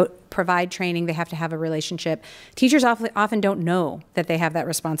to provide training. They have to have a relationship. Teachers often don't know that they have that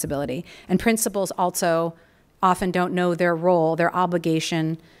responsibility, and principals also often don't know their role, their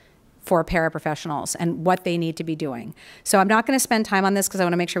obligation for paraprofessionals and what they need to be doing. So I'm not going to spend time on this because I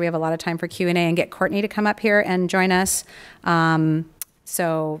want to make sure we have a lot of time for Q&A and get Courtney to come up here and join us.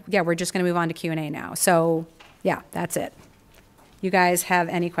 So yeah, we're just going to move on to Q&A now. So yeah, that's it. You guys have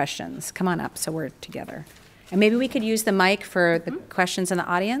any questions? Come on up so we're together. And maybe we could use the mic for the questions in the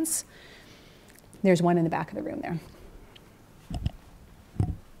audience. There's one in the back of the room there. I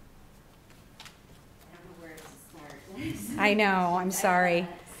don't know where to start. I know, I'm sorry. I have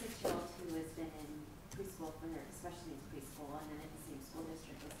a 6-year-old who has been in preschool for her, especially in preschool, and then at the same school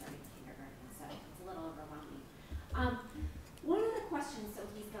district was starting kindergarten, so it's a little overwhelming. One of the questions, so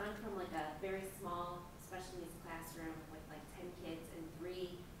he's gone from like a very small special needs classroom with like 10 kids and 3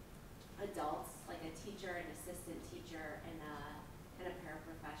 adults, like a teacher, an assistant teacher, and a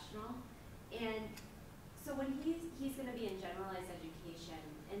paraprofessional. And so when he's going to be in generalized education,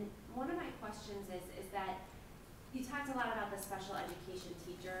 and one of my questions is that you talked a lot about the special education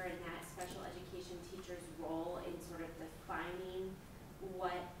teacher and that special education teacher's role in sort of defining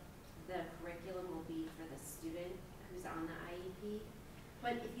what the curriculum will be for the student who's on the IEP.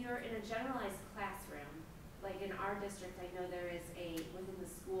 But if you're in a generalized classroom, like in our district, I know there is within the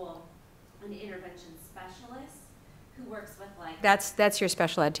school, an intervention specialist who works with like... That's your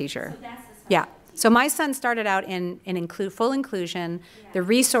special ed teacher. So that's the special Yeah. ed teacher. So my son started out in full inclusion. Yeah. The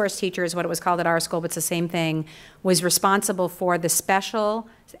resource teacher is what it was called at our school, but it's the same thing, was responsible for the special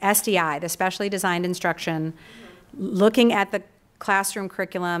SDI, the specially designed instruction, looking at the classroom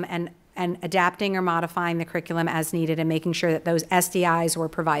curriculum and adapting or modifying the curriculum as needed and making sure that those SDIs were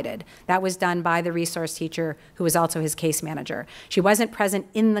provided. That was done by the resource teacher who was also his case manager. She wasn't present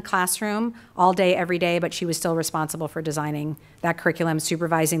in the classroom all day, every day, but she was still responsible for designing that curriculum,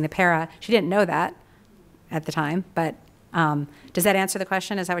 supervising the para. She didn't know that at the time, but does that answer the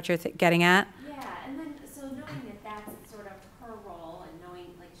question? Is that what you're getting at? Yeah, and then so knowing that that's sort of her role and knowing,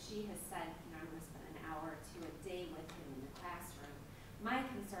 like she has said, you know, I'm going to spend an hour or 2 a day with him in the classroom. My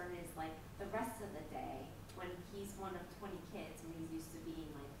concern is like the rest of the day when he's one of 20 kids and he's used to being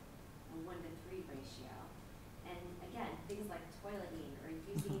like a 1-to-3 ratio. And again, things like toileting or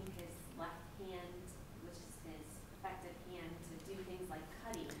using his left hand, which is his effective hand, to do things like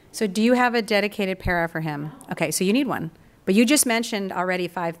cutting. So do you have a dedicated para for him? No. Okay, so you need one. But you just mentioned already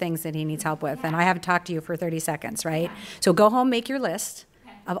 5 things that he needs help with, and I haven't talked to you for 30 seconds, right? Yeah. So go home, make your list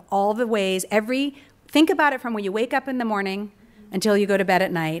Okay. of all the ways, think about it from when you wake up in the morning until you go to bed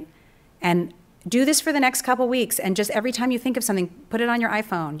at night, and do this for the next couple weeks, and just every time you think of something, put it on your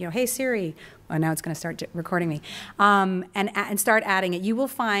iPhone. You know, hey Siri, oh now it's going to start recording me, and start adding it. You will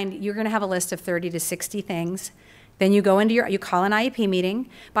find you're going to have a list of 30 to 60 things. Then you go into you call an IEP meeting.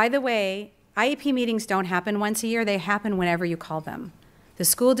 By the way, IEP meetings don't happen once a year. They happen whenever you call them. The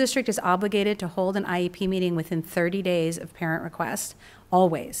school district is obligated to hold an IEP meeting within 30 days of parent request,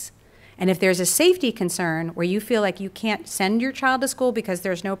 always. And if there's a safety concern where you feel like you can't send your child to school because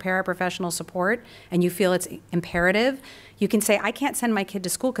there's no paraprofessional support and you feel it's imperative, you can say, I can't send my kid to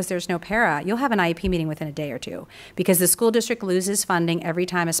school because there's no para. You'll have an IEP meeting within a day or 2 because the school district loses funding every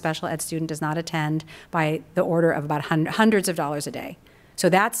time a special ed student does not attend by the order of about hundreds of dollars a day. So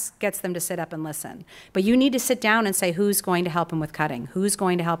that gets them to sit up and listen. But you need to sit down and say who's going to help him with cutting, who's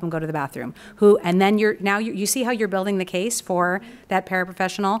going to help him go to the bathroom, and then you see how you're building the case for that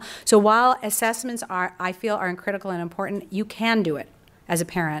paraprofessional. So while assessments I feel are critical and important, you can do it as a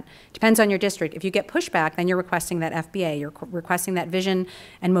parent. Depends on your district. If you get pushback, then you're requesting that FBA, you're requesting that vision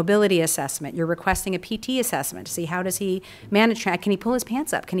and mobility assessment, you're requesting a PT assessment to see how does he manage, can he pull his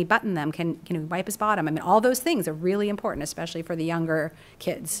pants up, can he button them, can he wipe his bottom? I mean, all those things are really important, especially for the younger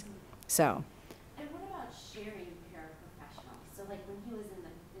kids. So. And what about sharing paraprofessionals? So like when he was in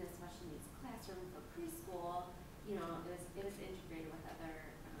a special needs classroom for preschool, you know, it was integrated with other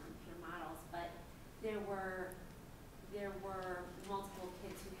peer models, but there were multiple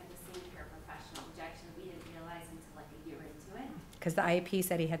kids who had the same paraprofessional, which actually we didn't realize until like a year into it. Because the IEP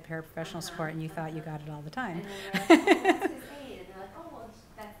said he had paraprofessional support and you thought you got it all the time. And then we're like, oh, that's his aide. And they're like, oh, well,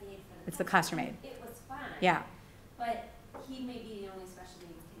 that's the aide for the It's the classroom aide. It was fine. Yeah. But he may be the only special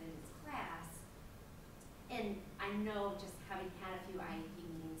needs kid in his class. And I know just having had a few IEP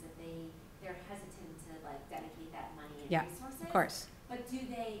meetings that they're hesitant to like dedicate that money and Yeah, resources. of course. But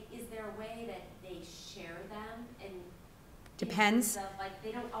is there a way that they share them and? Depends. Like,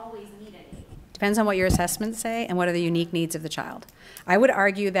 they don't always need any. Depends on what your assessments say and what are the unique needs of the child. I would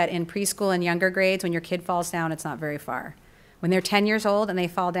argue that in preschool and younger grades, when your kid falls down, it's not very far. When they're 10 years old and they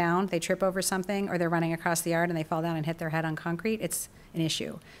fall down, they trip over something, or they're running across the yard and they fall down and hit their head on concrete, it's an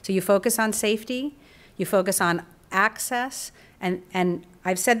issue. So you focus on safety, you focus on access, and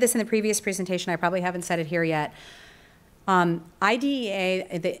I've said this in the previous presentation, I probably haven't said it here yet.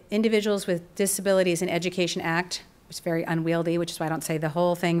 IDEA, the Individuals with Disabilities in Education Act, which is very unwieldy, which is why I don't say the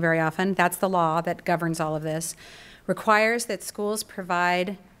whole thing very often, that's the law that governs all of this, requires that schools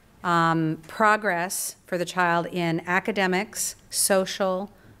provide progress for the child in academics,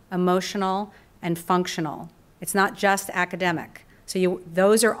 social, emotional, and functional. It's not just academic. So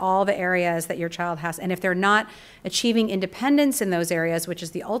those are all the areas that your child has. And if they're not achieving independence in those areas, which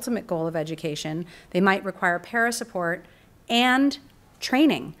is the ultimate goal of education, they might require para support and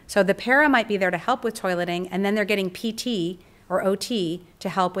training. So the para might be there to help with toileting, and then they're getting PT or OT to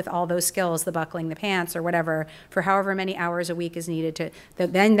help with all those skills, the buckling the pants or whatever, for however many hours a week is needed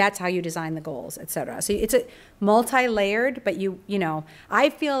then that's how you design the goals, et cetera. So it's a multi-layered, but you know, I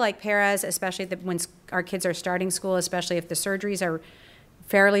feel like paras, especially when our kids are starting school, especially if the surgeries are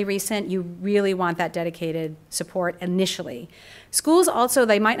fairly recent, you really want that dedicated support initially. Schools also,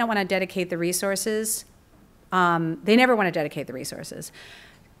 they might not want to dedicate the resources. They never want to dedicate the resources.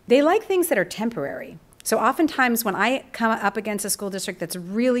 They like things that are temporary. So oftentimes when I come up against a school district that's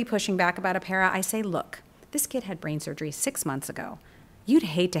really pushing back about a para, I say, look, this kid had brain surgery 6 months ago. You'd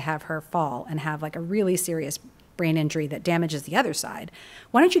hate to have her fall and have like a really serious brain injury that damages the other side.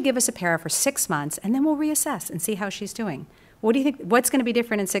 Why don't you give us a para for 6 months and then we'll reassess and see how she's doing. What do you think, what's going to be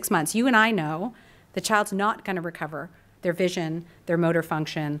different in 6 months? You and I know the child's not going to recover their vision, their motor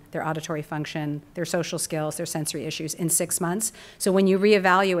function, their auditory function, their social skills, their sensory issues in 6 months. So when you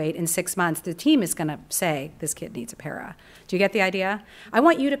reevaluate in 6 months, the team is going to say, this kid needs a para. Do you get the idea? I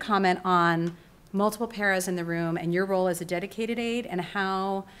want you to comment on multiple paras in the room and your role as a dedicated aide and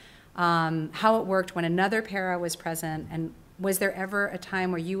how it worked when another para was present, and was there ever a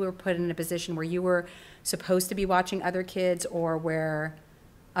time where you were put in a position where you were supposed to be watching other kids or where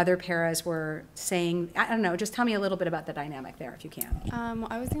other paras were saying, I don't know, just tell me a little bit about the dynamic there if you can.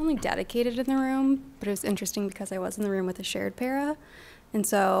 I was the only dedicated in the room, but it was interesting because I was in the room with a shared para. And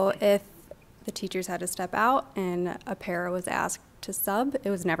so if the teachers had to step out and a para was asked to sub, it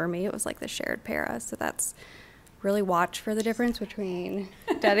was never me, it was like the shared para. So that's really watch for the difference between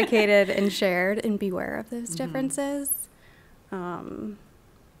dedicated and shared and beware of those differences.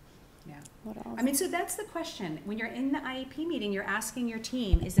 Yeah. What else? I mean, so that's the question. When you're in the IEP meeting, you're asking your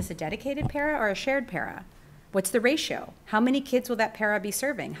team, is this a dedicated para or a shared para? What's the ratio? How many kids will that para be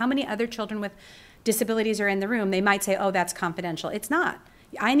serving? How many other children with disabilities are in the room? They might say, oh, that's confidential. It's not.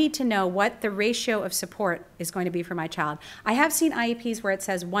 I need to know what the ratio of support is going to be for my child. I have seen IEPs where it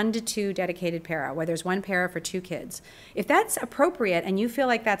says 1 to 2 dedicated para, where there's 1 para for 2 kids. If that's appropriate and you feel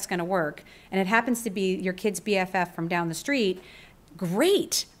like that's going to work, and it happens to be your kid's BFF from down the street,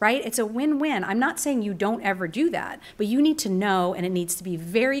 great, right? It's a win-win. I'm not saying you don't ever do that, but you need to know, and it needs to be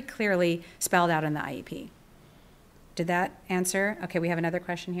very clearly spelled out in the IEP. Did that answer? Okay, we have another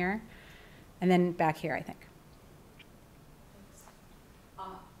question here. And then back here, I think.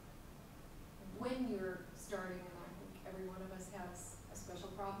 When you're starting, and I think every one of us has a special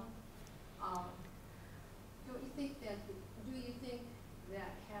problem, do you think that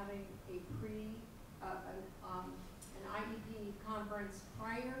having an IEP conference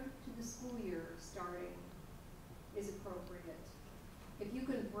prior to the school year starting is appropriate? If you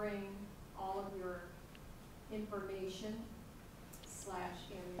can bring all of your information /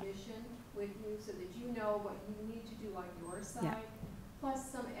 ammunition with you so that you know what you need to do on your side, plus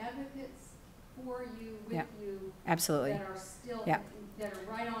some advocates for you, with you, absolutely, that are still, that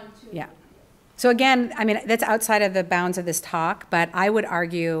are right on to you. So again, I mean, that's outside of the bounds of this talk, but I would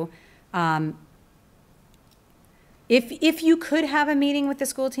argue if you could have a meeting with the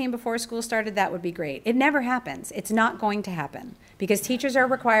school team before school started, that would be great. It never happens. It's not going to happen because teachers are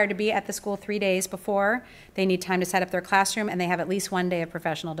required to be at the school 3 days before. They need time to set up their classroom, and they have at least 1 day of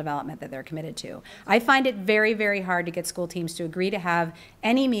professional development that they're committed to. I find it very, very hard to get school teams to agree to have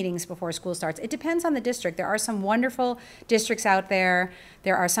any meetings before school starts. It depends on the district. There are some wonderful districts out there.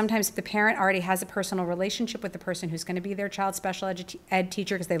 There are sometimes the parent already has a personal relationship with the person who's going to be their child's special ed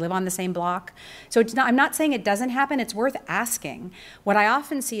teacher because they live on the same block. So it's not, I'm not saying it doesn't happen. It's worth asking. What I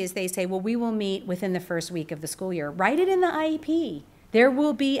often see is they say, well, we will meet within the first week of the school year. Write it in the IEP. There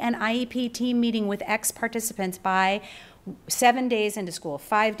will be an IEP team meeting with X participants by 7 days into school,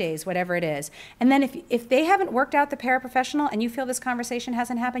 5 days, whatever it is. And then if they haven't worked out the paraprofessional and you feel this conversation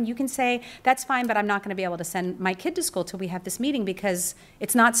hasn't happened, you can say, that's fine, but I'm not going to be able to send my kid to school till we have this meeting because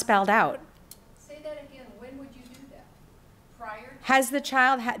it's not spelled out. Say that again. When would you do that? Prior to Has the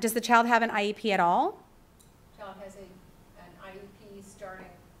child, does the child have an IEP at all? child has an IEP starting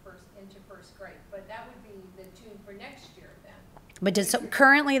into first grade, but that would be the tune for next year then. But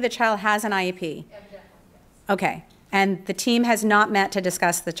currently the child has an IEP? Evidently, yes. Okay. And the team has not met to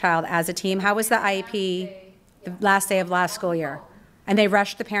discuss the child as a team. How was the IEP the last day of last school year? And they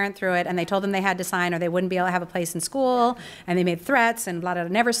rushed the parent through it, and they told them they had to sign or they wouldn't be able to have a place in school, and they made threats and blah, blah,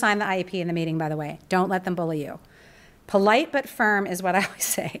 blah. Never sign the IEP in the meeting, by the way. Don't let them bully you. Polite but firm is what I always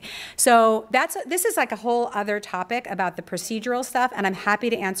say. So this is like a whole other topic about the procedural stuff, and I'm happy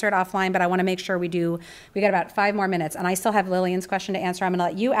to answer it offline, but I want to make sure we got about 5 more minutes, and I still have Lillian's question to answer. I'm going to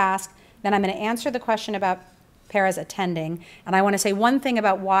let you ask, then I'm going to answer the question about paras attending, and I want to say one thing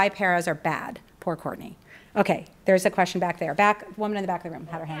about why paras are bad. Poor Courtney. Okay, there's a question back there. Woman in the back of the room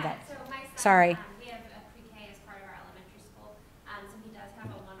had her hand up. So my son, Sorry. We have a pre-K as part of our elementary school, so he does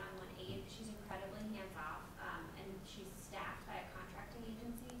have a one-on-one aide. She's incredibly hands-off, and she's staffed by a contracting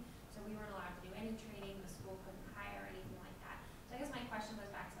agency, so we weren't allowed to do any training. The school couldn't hire or anything like that. So I guess my question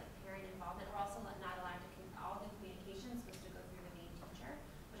goes back to like parent involvement. We're also not allowed to, all the communication is supposed to go through the main teacher,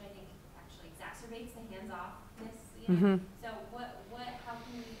 which I think actually exacerbates the hands-offness. You know? So how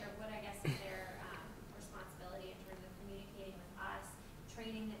can we, or what I guess is their responsibility in terms of communicating with us,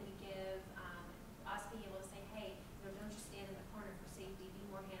 training that we give, us being able to say, hey, don't just stand in the corner for safety, be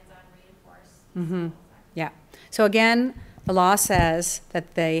more hands-on, reinforce. Yeah. So again, the law says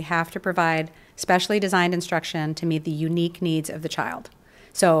that they have to provide specially designed instruction to meet the unique needs of the child.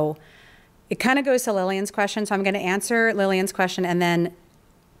 So it kind of goes to Lillian's question. So I'm going to answer Lillian's question and then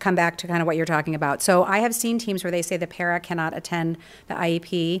come back to kind of what you're talking about. So I have seen teams where they say the para cannot attend the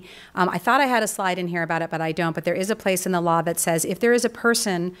IEP. I thought I had a slide in here about it, but I don't. But there is a place in the law that says if there is a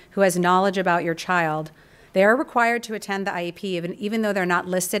person who has knowledge about your child, they are required to attend the IEP, even though they're not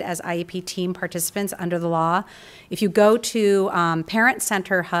listed as IEP team participants under the law. If you go to Parent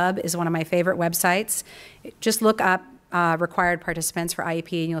Center Hub is one of my favorite websites. Just look up required participants for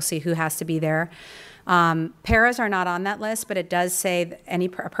IEP and you'll see who has to be there. Paras are not on that list, but it does say a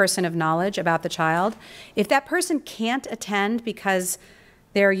person of knowledge about the child. If that person can't attend because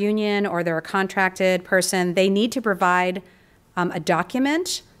they're a union or they're a contracted person, they need to provide a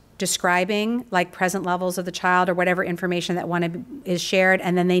document describing like present levels of the child or whatever information that is shared,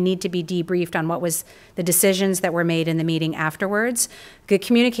 and then they need to be debriefed on what was the decisions that were made in the meeting afterwards. The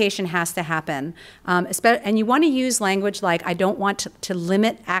communication has to happen. And you want to use language like, I don't want to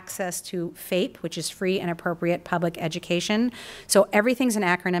limit access to FAPE, which is free and appropriate public education. So everything's an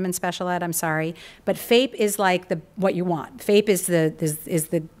acronym in special ed, I'm sorry. But FAPE is like what you want. FAPE is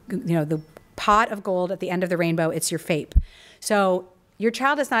the pot of gold at the end of the rainbow. It's your FAPE. So your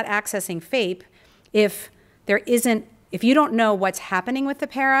child is not accessing FAPE if you don't know what's happening with the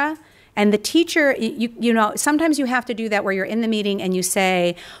para, and the teacher, sometimes you have to do that where you're in the meeting and you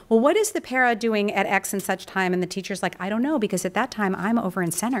say, well, what is the para doing at X and such time? And the teacher's like, I don't know, because at that time I'm over in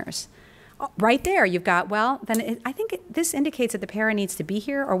centers. Right there, you've got, I think this indicates that the para needs to be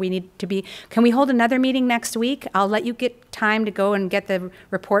here, or can we hold another meeting next week? I'll let you get time to go and get the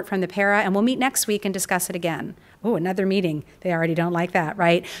report from the para, and we'll meet next week and discuss it again. Oh, another meeting. They already don't like that,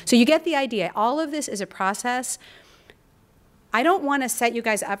 right? So you get the idea. All of this is a process. I don't want to set you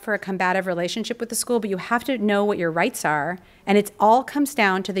guys up for a combative relationship with the school, but you have to know what your rights are, and it all comes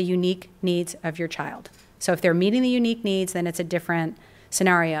down to the unique needs of your child. So if they're meeting the unique needs, then it's a different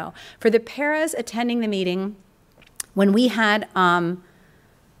scenario. For the paras attending the meeting, when we had,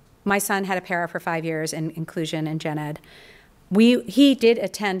 my son had a para for 5 years in inclusion and gen ed, he did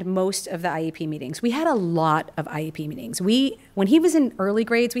attend most of the IEP meetings. We had a lot of IEP meetings. When he was in early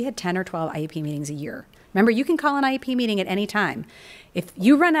grades, we had 10 or 12 IEP meetings a year. Remember, you can call an IEP meeting at any time. If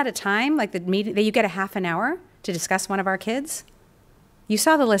you run out of time, like the meeting, you get a half an hour to discuss one of our kids. You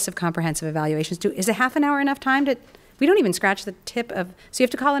saw the list of comprehensive evaluations. Is a half an hour enough time to? We don't even scratch the tip of, so you have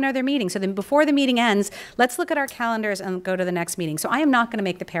to call another meeting. So then before the meeting ends, let's look at our calendars and go to the next meeting. So I am not going to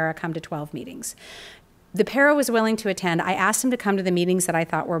make the para come to 12 meetings. The para was willing to attend. I asked him to come to the meetings that I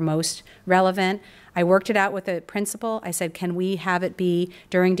thought were most relevant. I worked it out with the principal. I said, can we have it be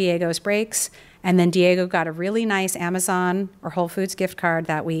during Diego's breaks? And then Diego got a really nice Amazon or Whole Foods gift card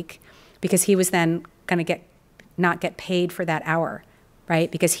that week because he was then going to not get paid for that hour, right?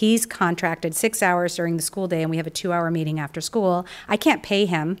 Because he's contracted 6 hours during the school day and we have a 2-hour meeting after school. I can't pay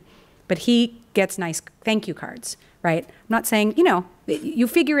him, but he gets nice thank you cards, right? I'm not saying, you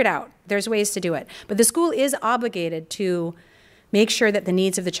figure it out. There's ways to do it. But the school is obligated to make sure that the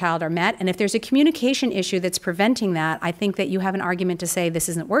needs of the child are met. And if there's a communication issue that's preventing that, I think that you have an argument to say this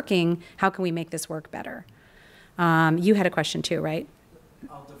isn't working. How can we make this work better? You had a question too, right?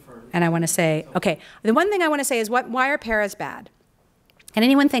 I'll defer. And I want to say, okay, the one thing I want to say is why are paras bad? Can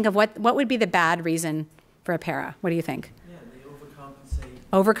anyone think of what would be the bad reason for a para? What do you think? Yeah, they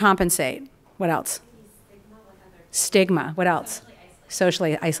overcompensate. Overcompensate. What else? Stigma. What else?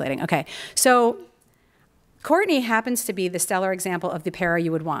 Socially isolating. Okay. So Courtney happens to be the stellar example of the para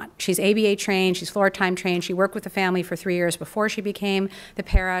you would want. She's ABA trained. She's Floortime trained. She worked with the family for 3 years before she became the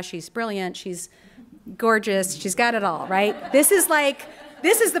para. She's brilliant. She's gorgeous. She's got it all, right? This is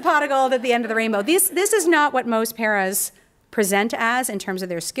the pot of gold at the end of the rainbow. This is not what most paras present as in terms of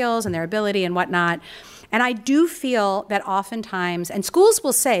their skills and their ability and whatnot. And I do feel that oftentimes, and schools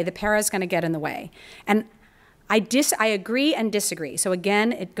will say the para is going to get in the way. And I agree and disagree. So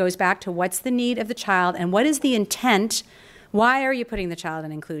again, it goes back to what's the need of the child and what is the intent? Why are you putting the child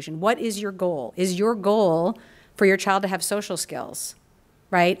in inclusion? What is your goal? Is your goal for your child to have social skills,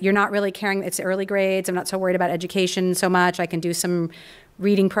 right? You're not really caring, it's early grades. I'm not so worried about education so much. I can do some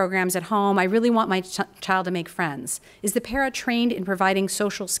reading programs at home. I really want my child to make friends. Is the para trained in providing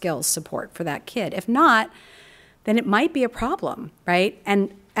social skills support for that kid? If not, then it might be a problem, right?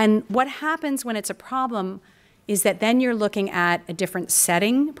 And what happens when it's a problem is that then you're looking at a different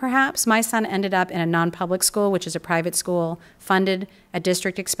setting, perhaps. My son ended up in a non-public school, which is a private school, funded at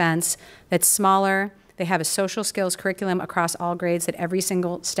district expense, that's smaller. They have a social skills curriculum across all grades that every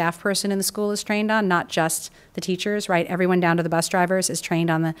single staff person in the school is trained on, not just the teachers, right? Everyone down to the bus drivers is trained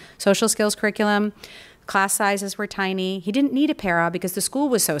on the social skills curriculum. Class sizes were tiny. He didn't need a para because the school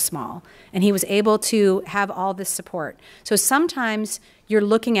was so small, and he was able to have all this support. So sometimes you're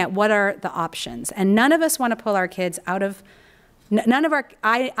looking at what are the options, and none of us want to pull our kids out of,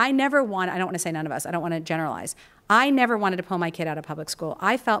 I never want, I don't want to say none of us, I don't want to generalize. I never wanted to pull my kid out of public school.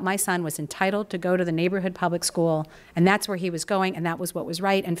 I felt my son was entitled to go to the neighborhood public school, and that's where he was going, and that was what was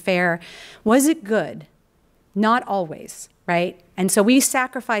right and fair. Was it good? Not always, right? And so we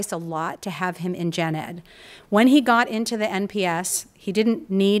sacrificed a lot to have him in gen ed. When he got into the NPS, he didn't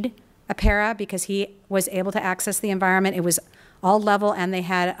need a para because he was able to access the environment. It was all level, and they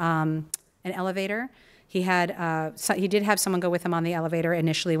had an elevator. He did have someone go with him on the elevator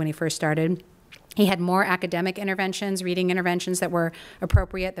initially when he first started. He had more academic interventions, reading interventions that were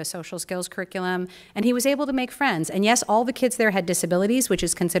appropriate, the social skills curriculum, and he was able to make friends. And yes, all the kids there had disabilities, which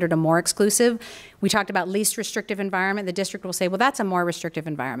is considered a more exclusive. We talked about least restrictive environment. The district will say, well, that's a more restrictive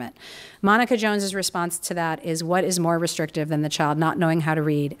environment. Monica Jones's response to that is, what is more restrictive than the child not knowing how to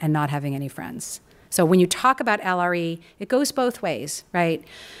read and not having any friends? So when you talk about LRE, it goes both ways, right?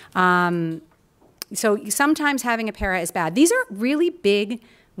 So sometimes having a para is bad. These are really big,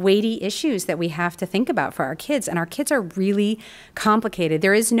 weighty issues that we have to think about for our kids, and our kids are really complicated.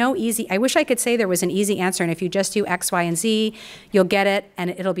 There is no easy, I wish I could say there was an easy answer, and if you just do X, Y, and Z, you'll get it, and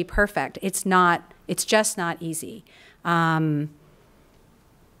it'll be perfect. It's not, it's just not easy.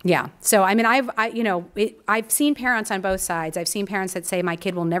 Yeah, so I mean, I've seen parents on both sides. I've seen parents that say, my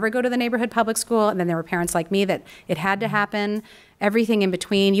kid will never go to the neighborhood public school, and then there were parents like me that it had to happen, everything in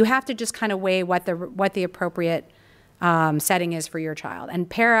between. You have to just kind of weigh what the appropriate setting is for your child. And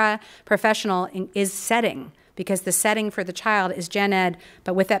paraprofessional is setting, because the setting for the child is gen ed,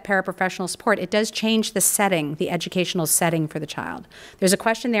 but with that paraprofessional support, it does change the setting, the educational setting for the child. There's a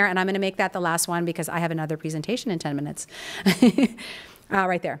question there, and I'm going to make that the last one because I have another presentation in 10 minutes.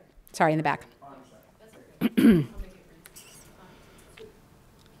 Right there. Sorry, in the back. Can you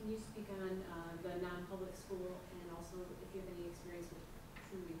speak on the non-public school, and also if you have any experience with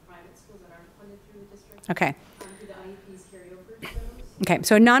truly private schools that aren't funded through the district? Okay. Do the IEPs carry over to those? Okay,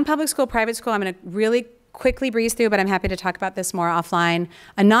 so non-public school, private school, I'm going to really quickly breeze through, but I'm happy to talk about this more offline.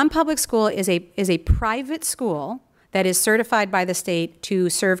 A non-public school is a private school that is certified by the state to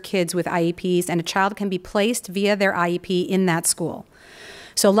serve kids with IEPs, and a child can be placed via their IEP in that school.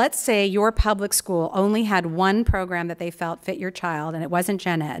 So let's say your public school only had one program that they felt fit your child, and it wasn't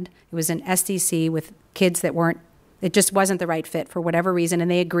gen ed. It was an SDC with kids that it just wasn't the right fit for whatever reason,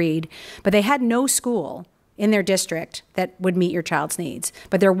 and they agreed. But they had no school in their district that would meet your child's needs.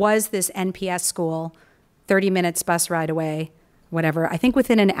 But there was this NPS school, 30 minutes bus ride away, whatever. I think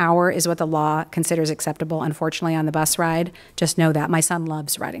within an hour is what the law considers acceptable, unfortunately, on the bus ride. Just know that. My son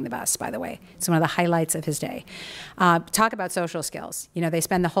loves riding the bus, by the way. It's one of the highlights of his day. Talk about social skills. They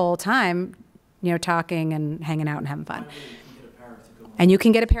spend the whole time, talking and hanging out and having fun. And you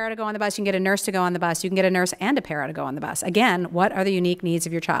can get a para to go on the bus. You can get a nurse to go on the bus. You can get a nurse and a para to go on the bus. Again, what are the unique needs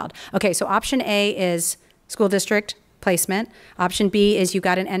of your child? Okay, so option A is school district placement. Option B is you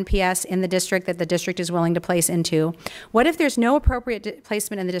got an NPS in the district that the district is willing to place into. What if there's no appropriate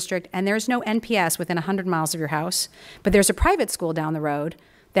placement in the district and there's no NPS within 100 miles of your house, but there's a private school down the road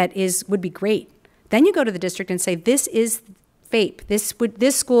that would be great? Then you go to the district and say, this is FAPE.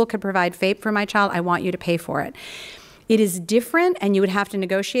 This school could provide FAPE for my child. I want you to pay for it. It is different, and you would have to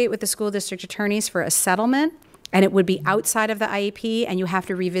negotiate with the school district attorneys for a settlement, and it would be outside of the IEP, and you have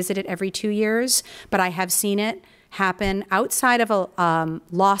to revisit it every 2 years. But I have seen it happen outside of a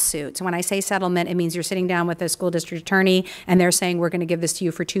lawsuit. So when I say settlement, it means you're sitting down with a school district attorney and they're saying, we're going to give this to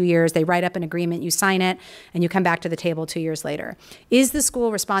you for 2 years. They write up an agreement, you sign it, and you come back to the table 2 years later. Is the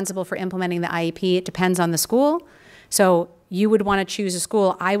school responsible for implementing the IEP? It depends on the school. So you would want to choose a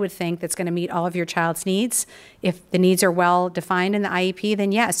school, I would think, that's going to meet all of your child's needs. If the needs are well defined in the IEP,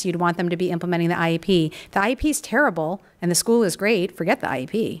 then yes, you'd want them to be implementing the IEP. The IEP is terrible and the school is great, forget the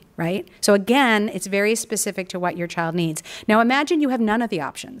IEP, right? So again, it's very specific to what your child needs. Now imagine you have none of the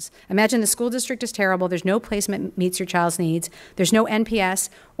options. Imagine the school district is terrible, there's no placement meets your child's needs, there's no NPS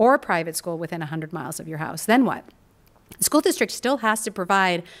or a private school within 100 miles of your house. Then what? The school district still has to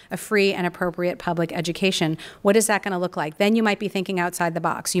provide a free and appropriate public education. What is that going to look like? Then you might be thinking outside the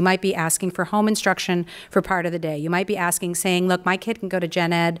box. You might be asking for home instruction for part of the day. You might be saying, look, my kid can go to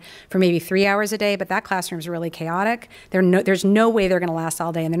gen ed for maybe 3 hours a day, but that classroom is really chaotic. There's no way they're going to last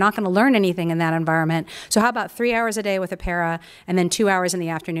all day, and they're not going to learn anything in that environment. So how about 3 hours a day with a para, and then 2 hours in the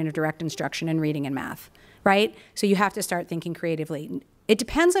afternoon of direct instruction in reading and math, right? So you have to start thinking creatively. It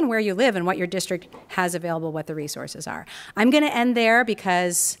depends on where you live and what your district has available, what the resources are. I'm going to end there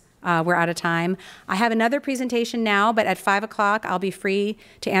because we're out of time. I have another presentation now, but at 5 o'clock I'll be free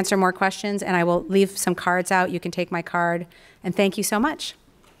to answer more questions, and I will leave some cards out. You can take my card, and thank you so much.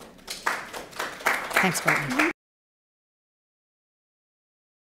 Thanks, Courtney.